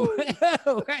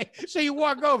 Oh, right. So you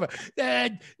walk over.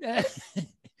 2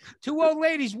 old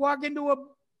ladies walk into a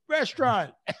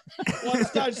restaurant. One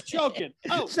starts choking.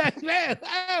 Oh,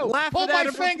 pull my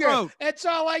finger. That's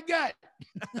all I got.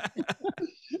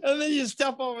 And then you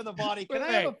step over the body. Can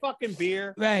I have a fucking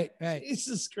beer? Right.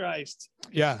 Jesus Christ.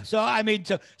 Yeah. So I mean,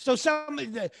 so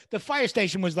the fire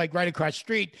station was like right across the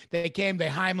street. They came, they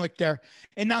Heimlicked her.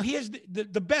 And now here's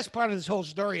the best part of this whole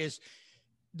story is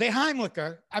they Heimlich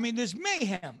her. I mean, there's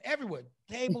mayhem everywhere.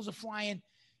 Tables are flying.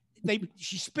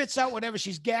 She spits out whatever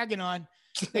she's gagging on.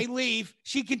 They leave.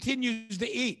 She continues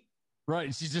to eat.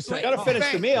 Right. She's just You like, gotta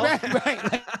finish the meal.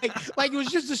 Right. Like it was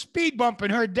just a speed bump in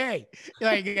her day.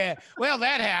 Like, well,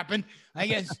 that happened. I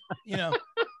guess, don't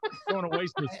want to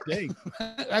waste the steak.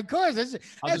 Of course.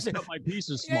 I'll just cut my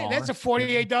pieces yeah, smaller. that's a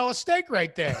 $48 steak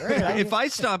right there. Right? If I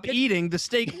stop eating, the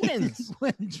steak wins.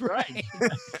 Wins, right.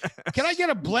 Can I get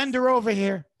a blender over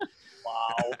here?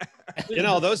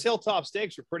 Wow. Those Hilltop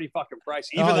steaks are pretty fucking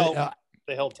pricey, even though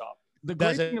the Hilltop. The great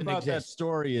Doesn't thing about that exist.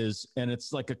 story is, and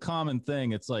it's like a common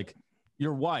thing, it's like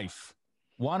your wife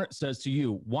says to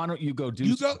you, why don't you go do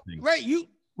You something? go, right.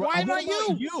 Why not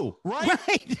you? You, right?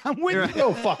 Right. I'm with you.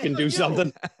 Go fucking do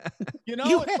something. You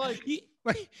it's have, like,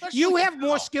 you have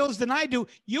more skills than I do.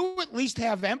 You at least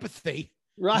have empathy.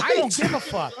 Right. I don't give a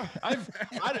fuck.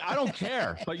 I don't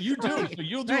care, but you do. Right. So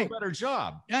you'll do a better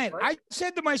job. Right. I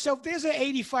said to myself, there's an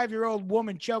 85-year-old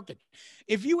woman choking.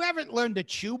 If you haven't learned to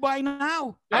chew by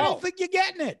now, I don't think you're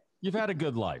getting it. You've had a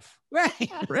good life.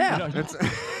 Right. Yeah.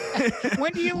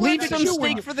 When do you learn Leave to some chew?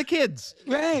 steak for the kids.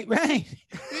 Right.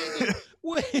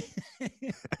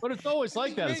 But it's always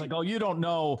like that. It's like, oh, you don't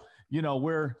know,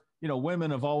 we're, women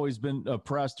have always been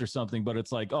oppressed or something, but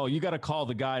it's like, oh, you got to call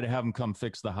the guy to have him come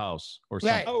fix the house or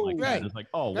something like that. It's like,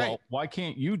 oh, well, why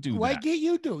can't you do Why that? can't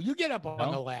you do? You get up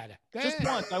on the ladder. Just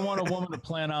once, I want a woman to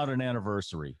plan out an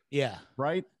anniversary. Yeah.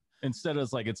 Right? Instead of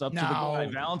it's up to the guy.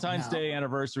 Valentine's Day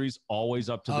anniversaries,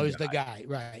 always up to the guy.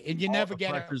 Right. And you never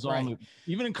get it right.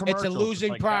 Even in commercials. It's a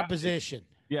losing proposition.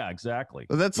 Yeah, exactly.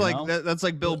 Well, that's that's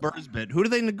like Bill Burr's bit. Who do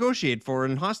they negotiate for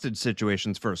in hostage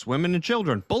situations first? Women and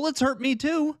children. Bullets hurt me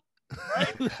too.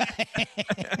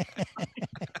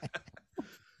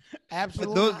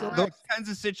 Absolutely. Those kinds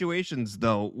of situations,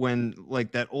 though, when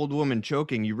like that old woman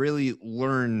choking, you really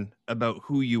learn about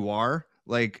who you are.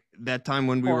 Like that time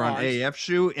when we were on AAF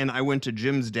shoe and I went to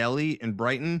Jim's Deli in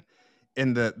Brighton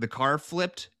and the car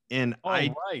flipped and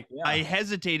I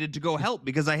hesitated to go help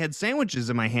because I had sandwiches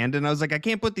in my hand and I was like, I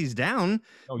can't put these down.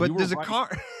 But there's a car.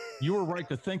 You were right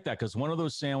to think that because one of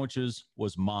those sandwiches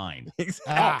was mine.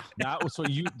 Exactly. That was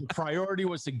the priority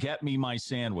was to get me my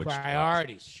sandwich.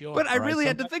 Priorities, sure. But I really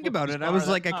had to think about it. I was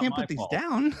like, I can't put these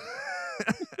down.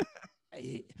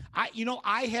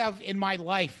 I have in my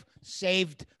life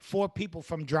saved 4 people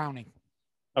from drowning.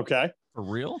 Okay. For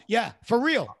real? Yeah, for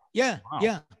real. Yeah, wow.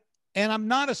 Yeah. And I'm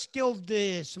not a skilled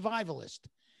survivalist.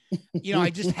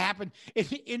 I just happen,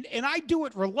 and I do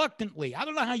it reluctantly. I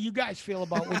don't know how you guys feel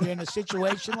about when you're in a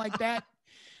situation like that.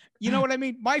 You know what I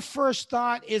mean? My first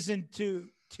thought isn't to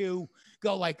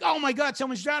go like, oh my God,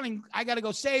 someone's drowning. I got to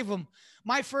go save them.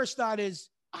 My first thought is,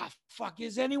 fuck,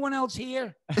 is anyone else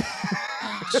here?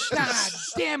 God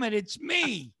damn it, it's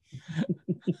me.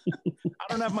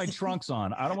 I don't have my trunks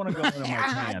on. I don't want to go into my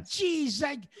pants. Jeez,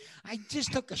 I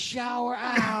just took a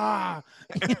shower.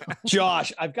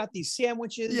 Josh, I've got these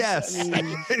sandwiches. Yes.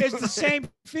 It's the same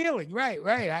feeling. Right.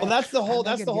 Well, that's the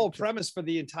whole premise for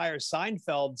the entire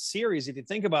Seinfeld series, if you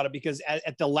think about it, because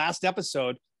at the last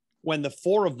episode, when the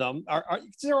 4 of them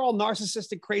they're all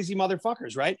narcissistic, crazy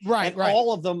motherfuckers, right? Right.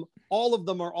 All of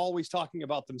them are always talking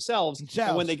about themselves.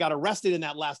 And when they got arrested in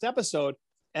that last episode,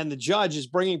 and the judge is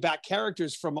bringing back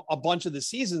characters from a bunch of the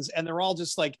seasons, and they're all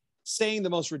just like saying the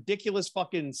most ridiculous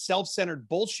fucking self-centered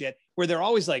bullshit where they're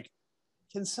always like,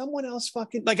 can someone else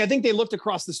fucking, like, I think they looked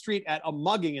across the street at a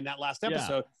mugging in that last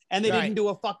episode and they didn't do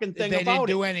a fucking thing about it. They didn't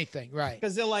do anything. Right.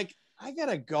 Because they're like, I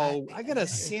gotta go. I got a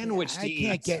sandwich to eat. I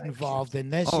can't get involved in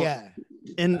this. Yeah.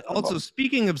 And also,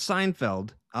 speaking of Seinfeld,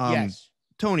 yes.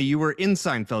 Tony, you were in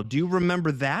Seinfeld. Do you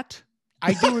remember that?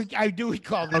 I do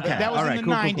recall that. Okay. That was All in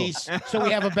the 90s, so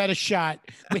we have a better shot.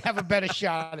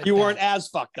 You weren't as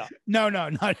fucked up. No,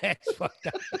 not as fucked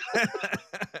up.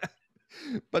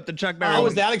 But the Chuck Berry. How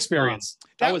was that experience?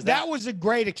 That was a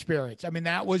great experience. I mean,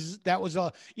 that was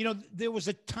a, there was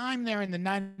a time there in the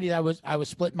 90s. I was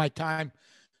splitting my time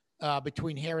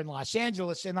between here and Los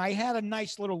Angeles, and I had a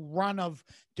nice little run of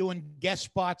doing guest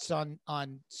spots on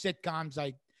sitcoms.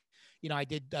 I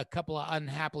did a couple of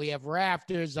Unhappily Ever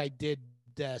Afters. I did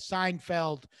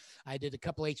Seinfeld. I did a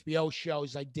couple of HBO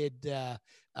shows. I did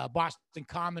Boston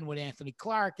Common with Anthony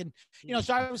Clark. And,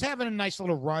 so I was having a nice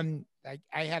little run.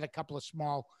 I had a couple of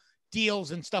small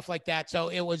deals and stuff like that. So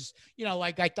it was,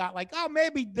 like I thought like, oh,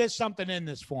 maybe there's something in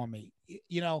this for me,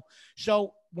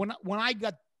 So when I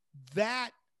got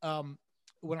that,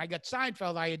 when I got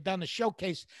Seinfeld, I had done a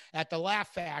showcase at the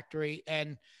Laugh Factory,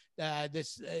 and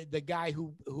the guy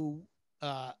who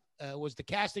was the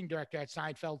casting director at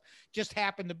Seinfeld just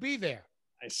happened to be there.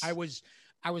 Nice. I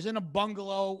was in a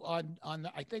bungalow on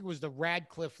I think it was the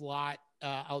Radcliffe lot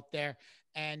out there,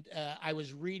 and I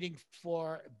was reading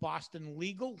for Boston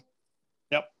Legal.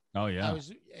 Yep. Oh yeah. I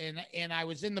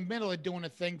was in the middle of doing a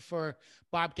thing for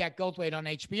Bobcat Goldthwait on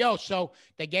HBO. So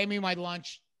they gave me my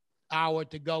lunch hour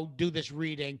to go do this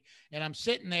reading, and I'm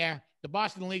sitting there. The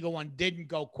Boston Legal one didn't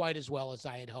go quite as well as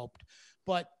I had hoped,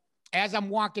 but as I'm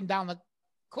walking down the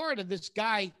corridor, this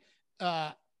guy,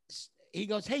 he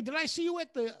goes, "Hey, did I see you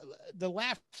at the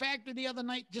Laugh Factory the other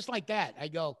night?" Just like that. I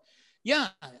go, "Yeah."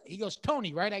 He goes,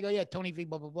 "Tony, right?" I go, "Yeah, Tony V,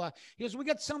 blah, blah, blah." He goes, "We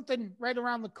got something right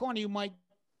around the corner you might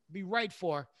be right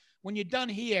for. When you're done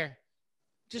here,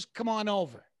 just come on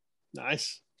over."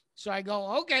 Nice. So I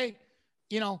go, "Okay."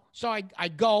 So I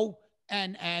go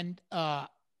and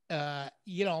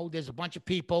there's a bunch of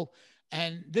people.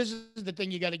 And this is the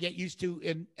thing you got to get used to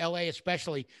in LA,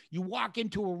 especially. You walk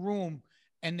into a room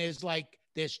and there's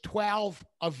 12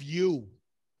 of you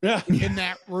in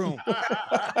that room.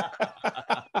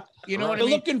 You know what I mean?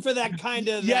 Looking for that kind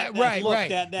of right.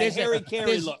 That Harry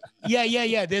Carey look.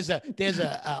 Yeah. There's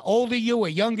a older you, a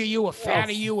younger you, a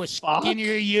fatter you, a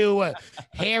skinnier you, a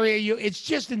hairier you. It's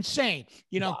just insane,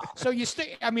 So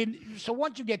so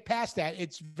once you get past that,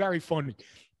 it's very fun.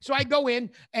 So I go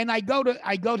in and I go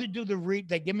to do the read.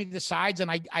 They give me the sides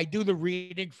and I do the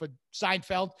reading for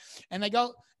Seinfeld, and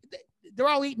they're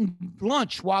all eating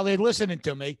lunch while they're listening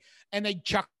to me, and they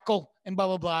chuckle and blah,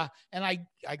 blah, blah. And I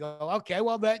go, "Okay,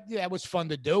 well that was fun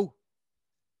to do."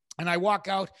 And I walk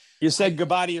out. You said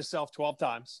goodbye to yourself 12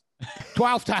 times.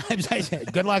 12 times. I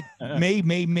said, "Good luck, me,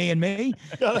 and me."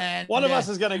 And one of us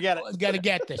is going to get it. Going to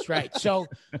get this, right. So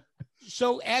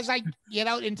as I get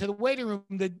out into the waiting room,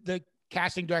 the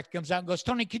casting director comes out and goes,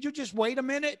 "Tony, could you just wait a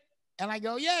minute?" And I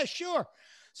go, "Yeah, sure."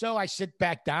 So I sit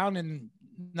back down and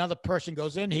another person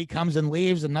goes in, he comes and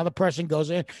leaves, another person goes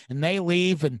in and they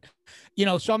leave. And,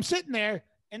 so I'm sitting there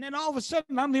and then all of a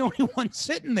sudden I'm the only one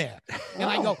sitting there. And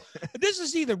I go, "This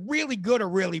is either really good or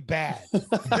really bad."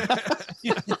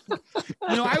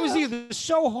 I was either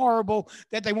so horrible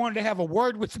that they wanted to have a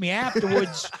word with me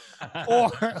afterwards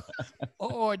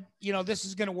or this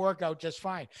is going to work out just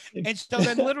fine. And so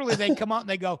then literally they come out and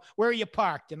they go, "Where are you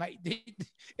parked?" And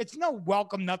it's no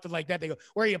welcome, nothing like that. They go,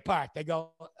 "Where are you parked?" They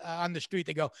go, "On the street."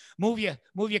 They go, move your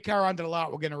car onto the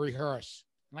lot. We're going to rehearse."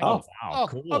 And I go, wow,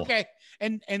 cool. Okay.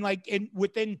 And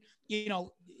within,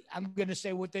 I'm going to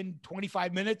say within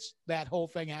 25 minutes, that whole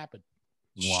thing happened.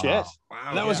 Wow. Shit.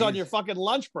 Wow. That was on your fucking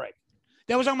lunch break.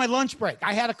 That was on my lunch break.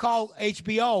 I had to call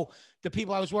HBO, the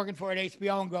people I was working for at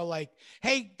HBO, and go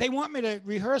 "Hey, they want me to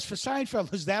rehearse for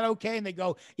Seinfeld. Is that okay?" And they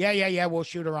go, Yeah, we'll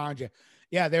shoot around you.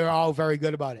 Yeah, they were all very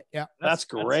good about it. Yeah. That's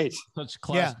great. Such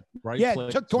class. Yeah. Right. Yeah, place,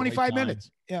 it took 25 right minutes.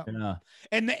 Yeah. Yeah.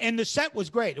 And the set was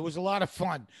great. It was a lot of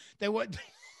fun. They were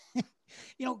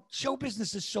show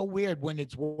business is so weird when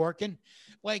it's working.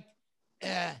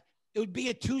 It would be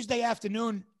a Tuesday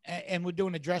afternoon and we're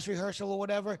doing a dress rehearsal or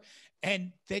whatever,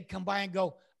 and they'd come by and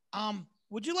go,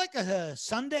 "Would you like a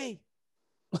Sunday?"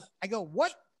 I go,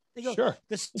 "What?" They go, "Sure.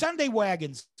 The Sunday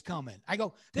wagon's coming." I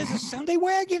go, "There's a Sunday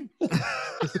wagon?"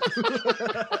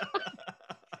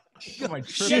 Every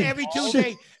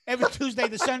Tuesday,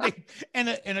 the Sunday, and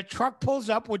a truck pulls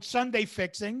up with Sunday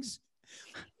fixings.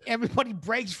 Everybody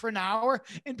breaks for an hour,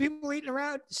 and people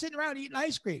sitting around eating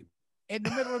ice cream in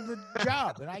the middle of the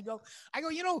job. And I go,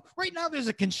 right now there's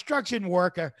a construction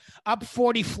worker up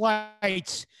 40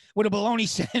 flights with a bologna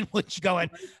sandwich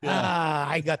going,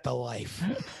 I got the life.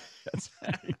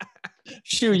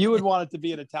 Sure, you would want it to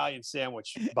be an Italian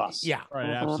sandwich bus. Yeah. Right,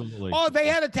 absolutely. Oh, they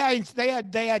had Italians. They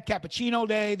had cappuccino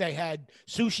day. They had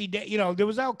sushi day. There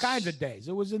was all kinds of days.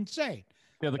 It was insane.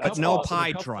 Yeah, no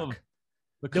pie truck.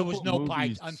 There was no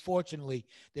pie. Unfortunately,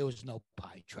 there was no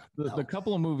pie truck. The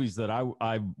couple of movies that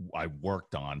I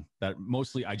worked on that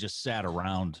mostly I just sat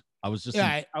around. I was just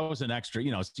I was an extra.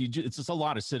 It's just a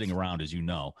lot of sitting around, as you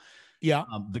know. Yeah.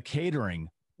 The catering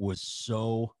was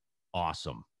so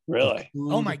awesome. Really?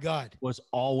 Oh my God. Was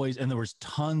always, and there was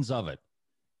tons of it.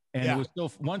 And it was so.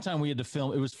 One time we had to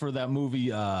film. It was for that movie.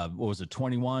 What was it?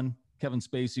 21. Kevin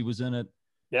Spacey was in it.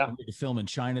 Yeah. We had to film in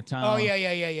Chinatown. Oh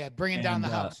yeah. Bringing down the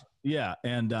house. Yeah,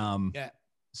 and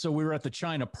so we were at the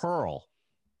China Pearl,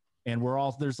 and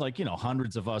there's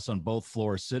hundreds of us on both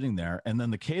floors sitting there, and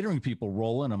then the catering people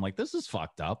roll in. I'm like, this is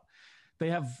fucked up. They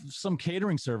have some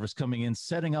catering service coming in,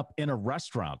 setting up in a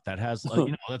restaurant that has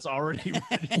that's already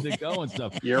ready to go and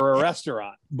stuff. You're a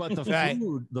restaurant, but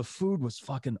the food was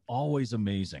fucking always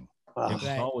amazing. It was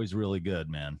always really good,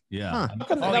 man. Yeah,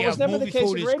 that was never the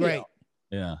case in radio. Great.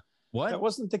 Yeah. What? That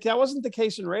wasn't the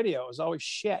case in radio. It was always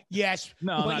shit. Yes.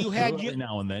 No, but you had every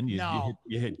now and then you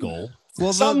hit goal.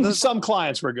 Well, some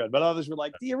clients were good, but others were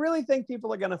like, "Do you really think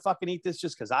people are gonna fucking eat this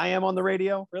just because I am on the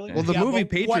radio?" Really? Well, the movie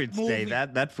Patriots Day,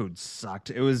 that food sucked.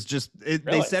 It was just really?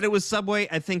 They said it was Subway.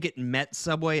 I think it met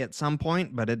Subway at some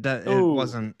point, but it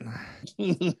wasn't.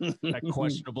 That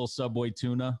questionable Subway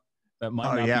tuna. That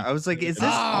might. Oh yeah, I was like, is this?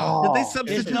 Did they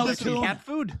substitute this with cat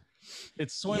food?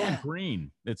 It's Soylent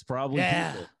Green. It's probably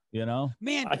people, you know.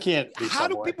 Man, I can't. How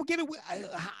do people get away?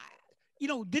 You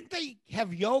know, didn't they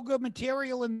have yoga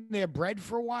material in their bread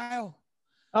for a while?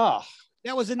 Oh,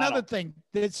 that was another thing.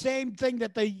 The same thing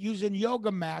that they use in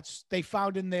yoga mats, they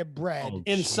found in their bread.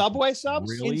 In Subway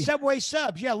subs? Really? In Subway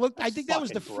subs. Yeah, look, I think that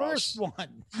was the gross. first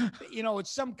one. You know,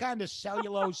 it's some kind of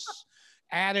cellulose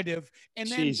additive. And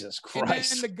then, Jesus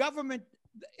Christ. And then the government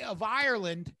of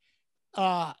Ireland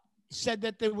said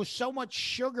that there was so much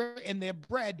sugar in their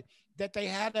bread that they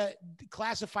had to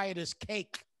classify it as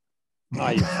cake.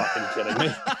 Are you fucking kidding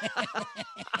me?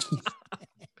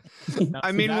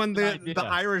 I mean, when the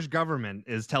Irish government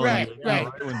is telling you,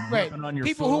 right.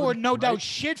 People who were no doubt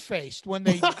shit-faced when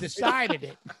they decided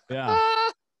it. Yeah.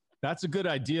 That's a good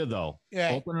idea, though.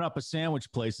 Yeah. Opening up a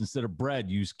sandwich place instead of bread,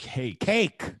 use cake.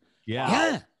 Cake.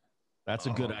 Yeah. That's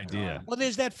a good idea. Well,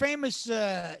 there's that famous,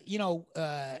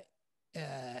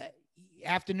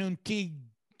 afternoon tea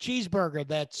cheeseburger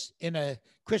that's in a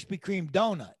Krispy Kreme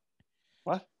donut.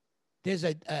 What? There's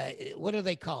what do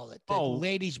they call it? The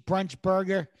ladies' brunch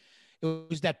burger. It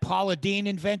was that Paula Deen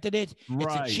invented it.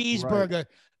 Right, it's a cheeseburger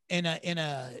in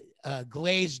a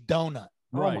glazed donut.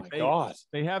 Right. Oh my God.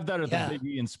 They have that at the Big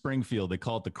E in Springfield. They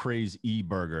call it the Craze E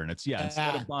burger. And it's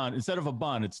instead of a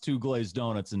bun, it's 2 glazed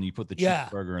donuts and you put the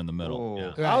cheeseburger in the middle. Yeah.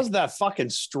 Right. How's that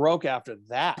fucking stroke after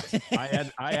that?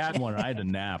 I had one. I had a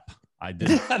nap. I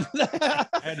did.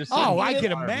 I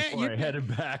can imagine. I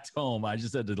headed back home. I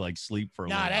just had to sleep for a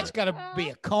while. That's got to be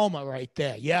a coma right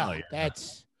there. Yeah,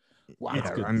 that's wow.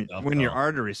 Yeah, I mean, when your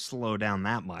arteries slow down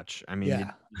that much, I mean, you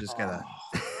just gotta.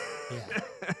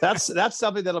 That's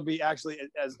something that'll be actually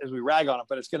as we rag on it,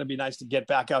 but it's going to be nice to get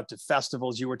back out to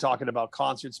festivals. You were talking about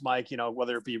concerts, Mike, you know,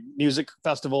 whether it be music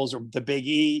festivals or the Big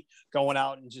E, going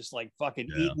out and just fucking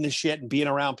eating the shit and being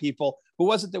around people. Who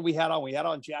was it that we had on? We had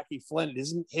on Jackie Flynn.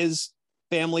 Isn't his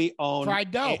family owned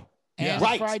fried dough?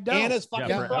 Right. Fried dough. Anna's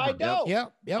fucking fried dough.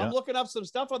 Yep. I'm looking up some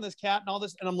stuff on this cat and all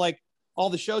this, and I'm like, all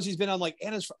the shows he's been on, like,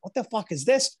 Anna's, what the fuck is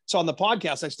this? So on the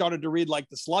podcast, I started to read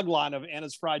the slug line of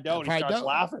Anna's fried dough, and he starts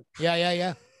laughing.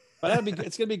 Yeah. But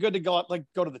it's gonna be good to go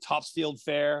to the Topsfield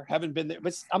Fair. Haven't been there,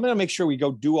 but I'm gonna make sure we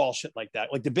go do all shit like that.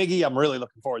 Like the Big E, I'm really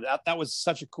looking forward to that. That was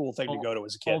such a cool thing to go to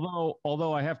as a kid.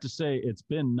 Although I have to say, it's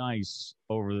been nice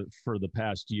for the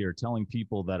past year, telling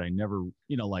people that I never,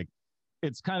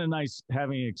 it's kind of nice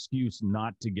having an excuse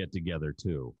not to get together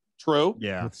too. True.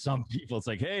 Yeah. With some people, it's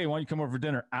like, hey, why don't you come over for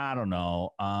dinner? I don't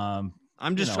know.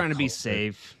 I'm just trying to be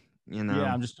safe. You know.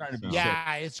 Yeah, I'm just trying to be safe.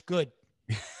 Yeah, it's good.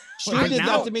 She did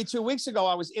that to me 2 weeks ago.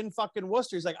 I was in fucking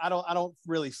Worcester. He's like, I don't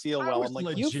really feel well. I'm like,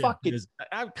 legit. you fucking.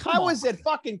 I was at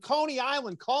fucking Coney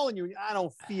Island calling you. I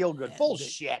don't feel good.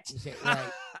 Bullshit. Right.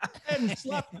 I hadn't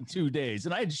slept in 2 days,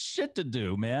 and I had shit to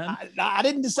do, man. I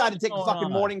didn't decide to take a fucking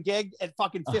morning gig at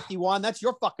fucking 51. That's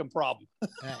your fucking problem.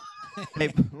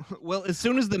 Hey, well, as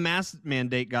soon as the mask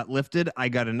mandate got lifted, I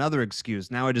got another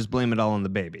excuse. Now I just blame it all on the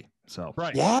baby. So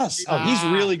right. Yes. Oh, he's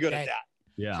really good at that.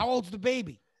 Yeah. How old's the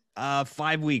baby?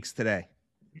 5 weeks today.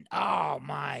 Oh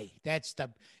my,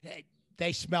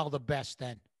 they smell the best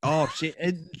then. Oh shit!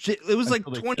 It was like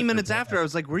 20 minutes after. I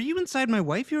was like, "Were you inside my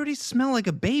wife? You already smell like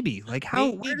a baby. Like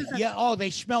how? Where does that... Yeah. Oh, they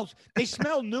smell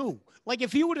new. Like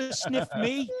if you would have sniffed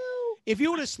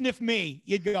me,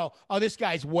 you'd go, "Oh, this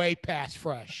guy's way past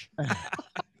fresh."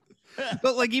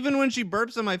 But even when she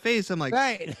burps in my face, I'm like,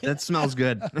 right. That smells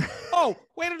good. Oh,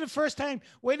 wait till the first time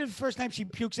she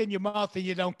pukes in your mouth and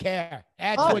you don't care.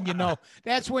 That's when you know.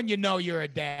 That's when you know you're a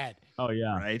dad. Oh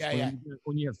yeah, right. Yeah,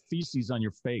 when you have feces on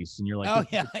your face and you're like, oh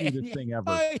yeah, the cutest thing ever.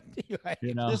 Right.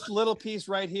 You know, this little piece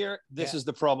right here. This is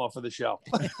the promo for the show.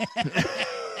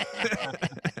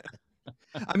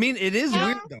 I mean, it is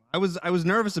weird though. I was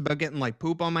nervous about getting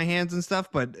poop on my hands and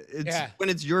stuff, but when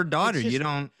it's your daughter, you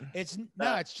don't. It's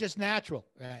just natural.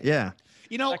 Right? Yeah.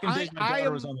 You know, second day my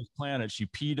daughter was on this planet. She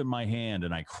peed in my hand,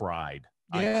 and I cried.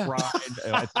 Yeah. I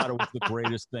cried. I thought it was the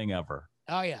greatest thing ever.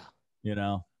 Oh yeah. You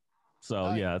know.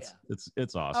 So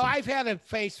it's awesome. Oh, I've had a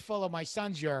face full of my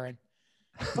son's urine.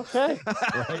 Okay.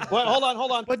 Right. Well,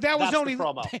 hold on. But that was only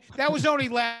promo. That was only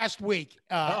last week.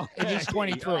 And he's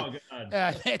 23. Oh,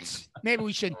 maybe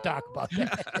we shouldn't talk about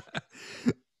that.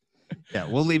 Yeah,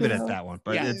 we'll leave it at that one.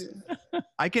 But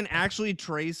I can actually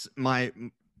trace my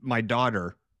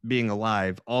daughter being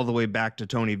alive all the way back to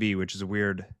Tony V, which is a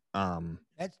weird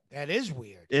That is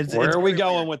weird. Where are we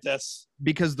going with this?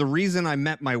 Because the reason I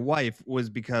met my wife was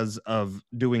because of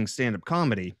doing stand-up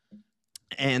comedy.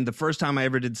 And the first time I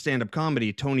ever did stand-up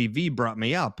comedy, Tony V brought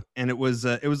me up, and it was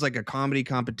like a comedy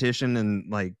competition in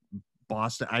like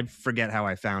Boston. I forget how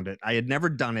I found it. I had never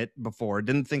done it before,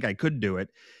 didn't think I could do it.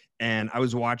 And I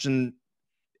was watching,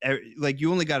 like,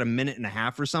 you only got a minute and a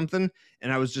half or something.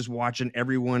 And I was just watching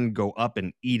everyone go up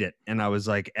and eat it. And I was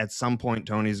like, at some point,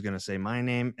 Tony's going to say my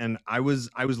name. And I was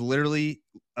literally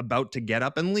about to get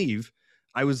up and leave.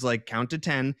 I was like, count to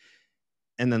 10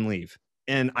 and then leave.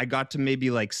 And I got to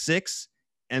maybe like 6.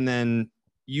 And then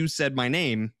you said my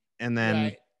name. And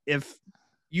then if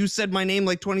you said my name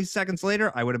like 20 seconds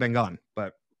later, I would have been gone.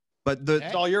 But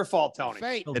it's all your fault, Tony.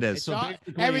 Fate. It is.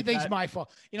 Everything's my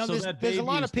fault. You know, there's a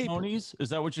lot of people. Tony's? Is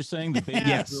that what you're saying? The baby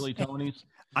Yes. is really Tony's?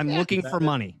 I'm looking for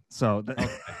money. So Okay.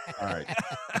 All right.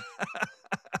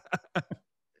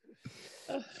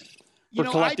 For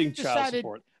collecting child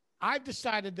support. I've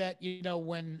decided that,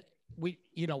 when we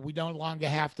no longer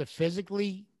have to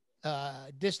physically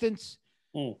distance,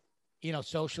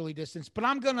 socially distance, but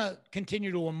I'm going to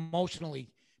continue to emotionally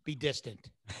be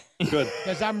distant. Good.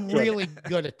 Because I'm really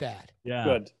good at that. Yeah.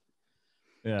 Good.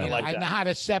 Yeah. I know how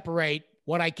to separate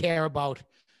what I care about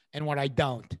and what I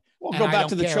don't. We'll go back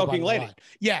to the choking lady.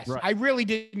 Yes, Right. I really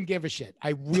didn't give a shit.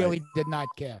 I really did not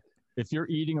care. If you're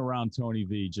eating around Tony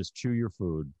V, just chew your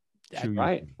food. Chew your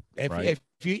food, right? If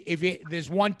you there's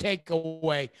one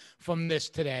takeaway from this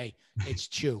today, it's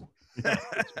chew.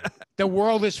 The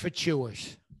world is for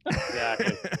chewers.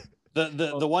 Exactly.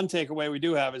 The one takeaway we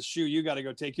do have is, Shu, you got to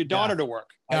go take your daughter to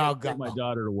work. Oh, Take my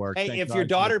daughter to work. Hey, Thank if God your for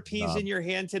daughter the pees job. in your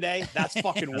hand today, that's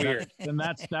fucking weird. Then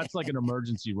that's like an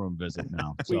emergency room visit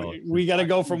now. So we got to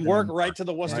go from work right to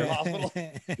the Worcester Hospital.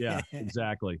 yeah,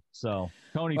 exactly. So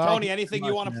Tony, anything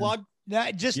you want to plug?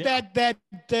 That July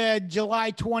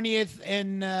 20th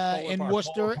in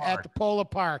Worcester at the Polar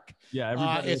Park. Yeah,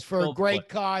 everybody. It's for a great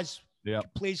cause. Yeah.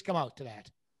 Please come out to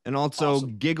that. And also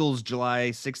Giggles July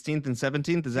 16th and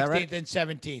 17th. Is that right? 16th and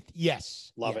 17th.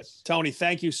 Yes. Love it. Tony,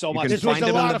 thank you so much. This was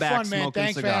a lot of fun, man.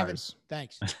 Thanks for having us.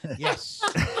 Thanks. Yes.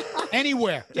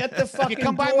 Anywhere. Get the fucking You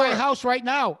come by my house right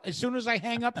now. As soon as I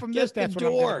hang up from this, that's what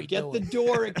I'm going to be Get doing. the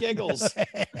door at Giggles.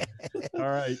 All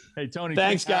right. Hey, Tony.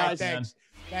 Thanks, guys. Thanks.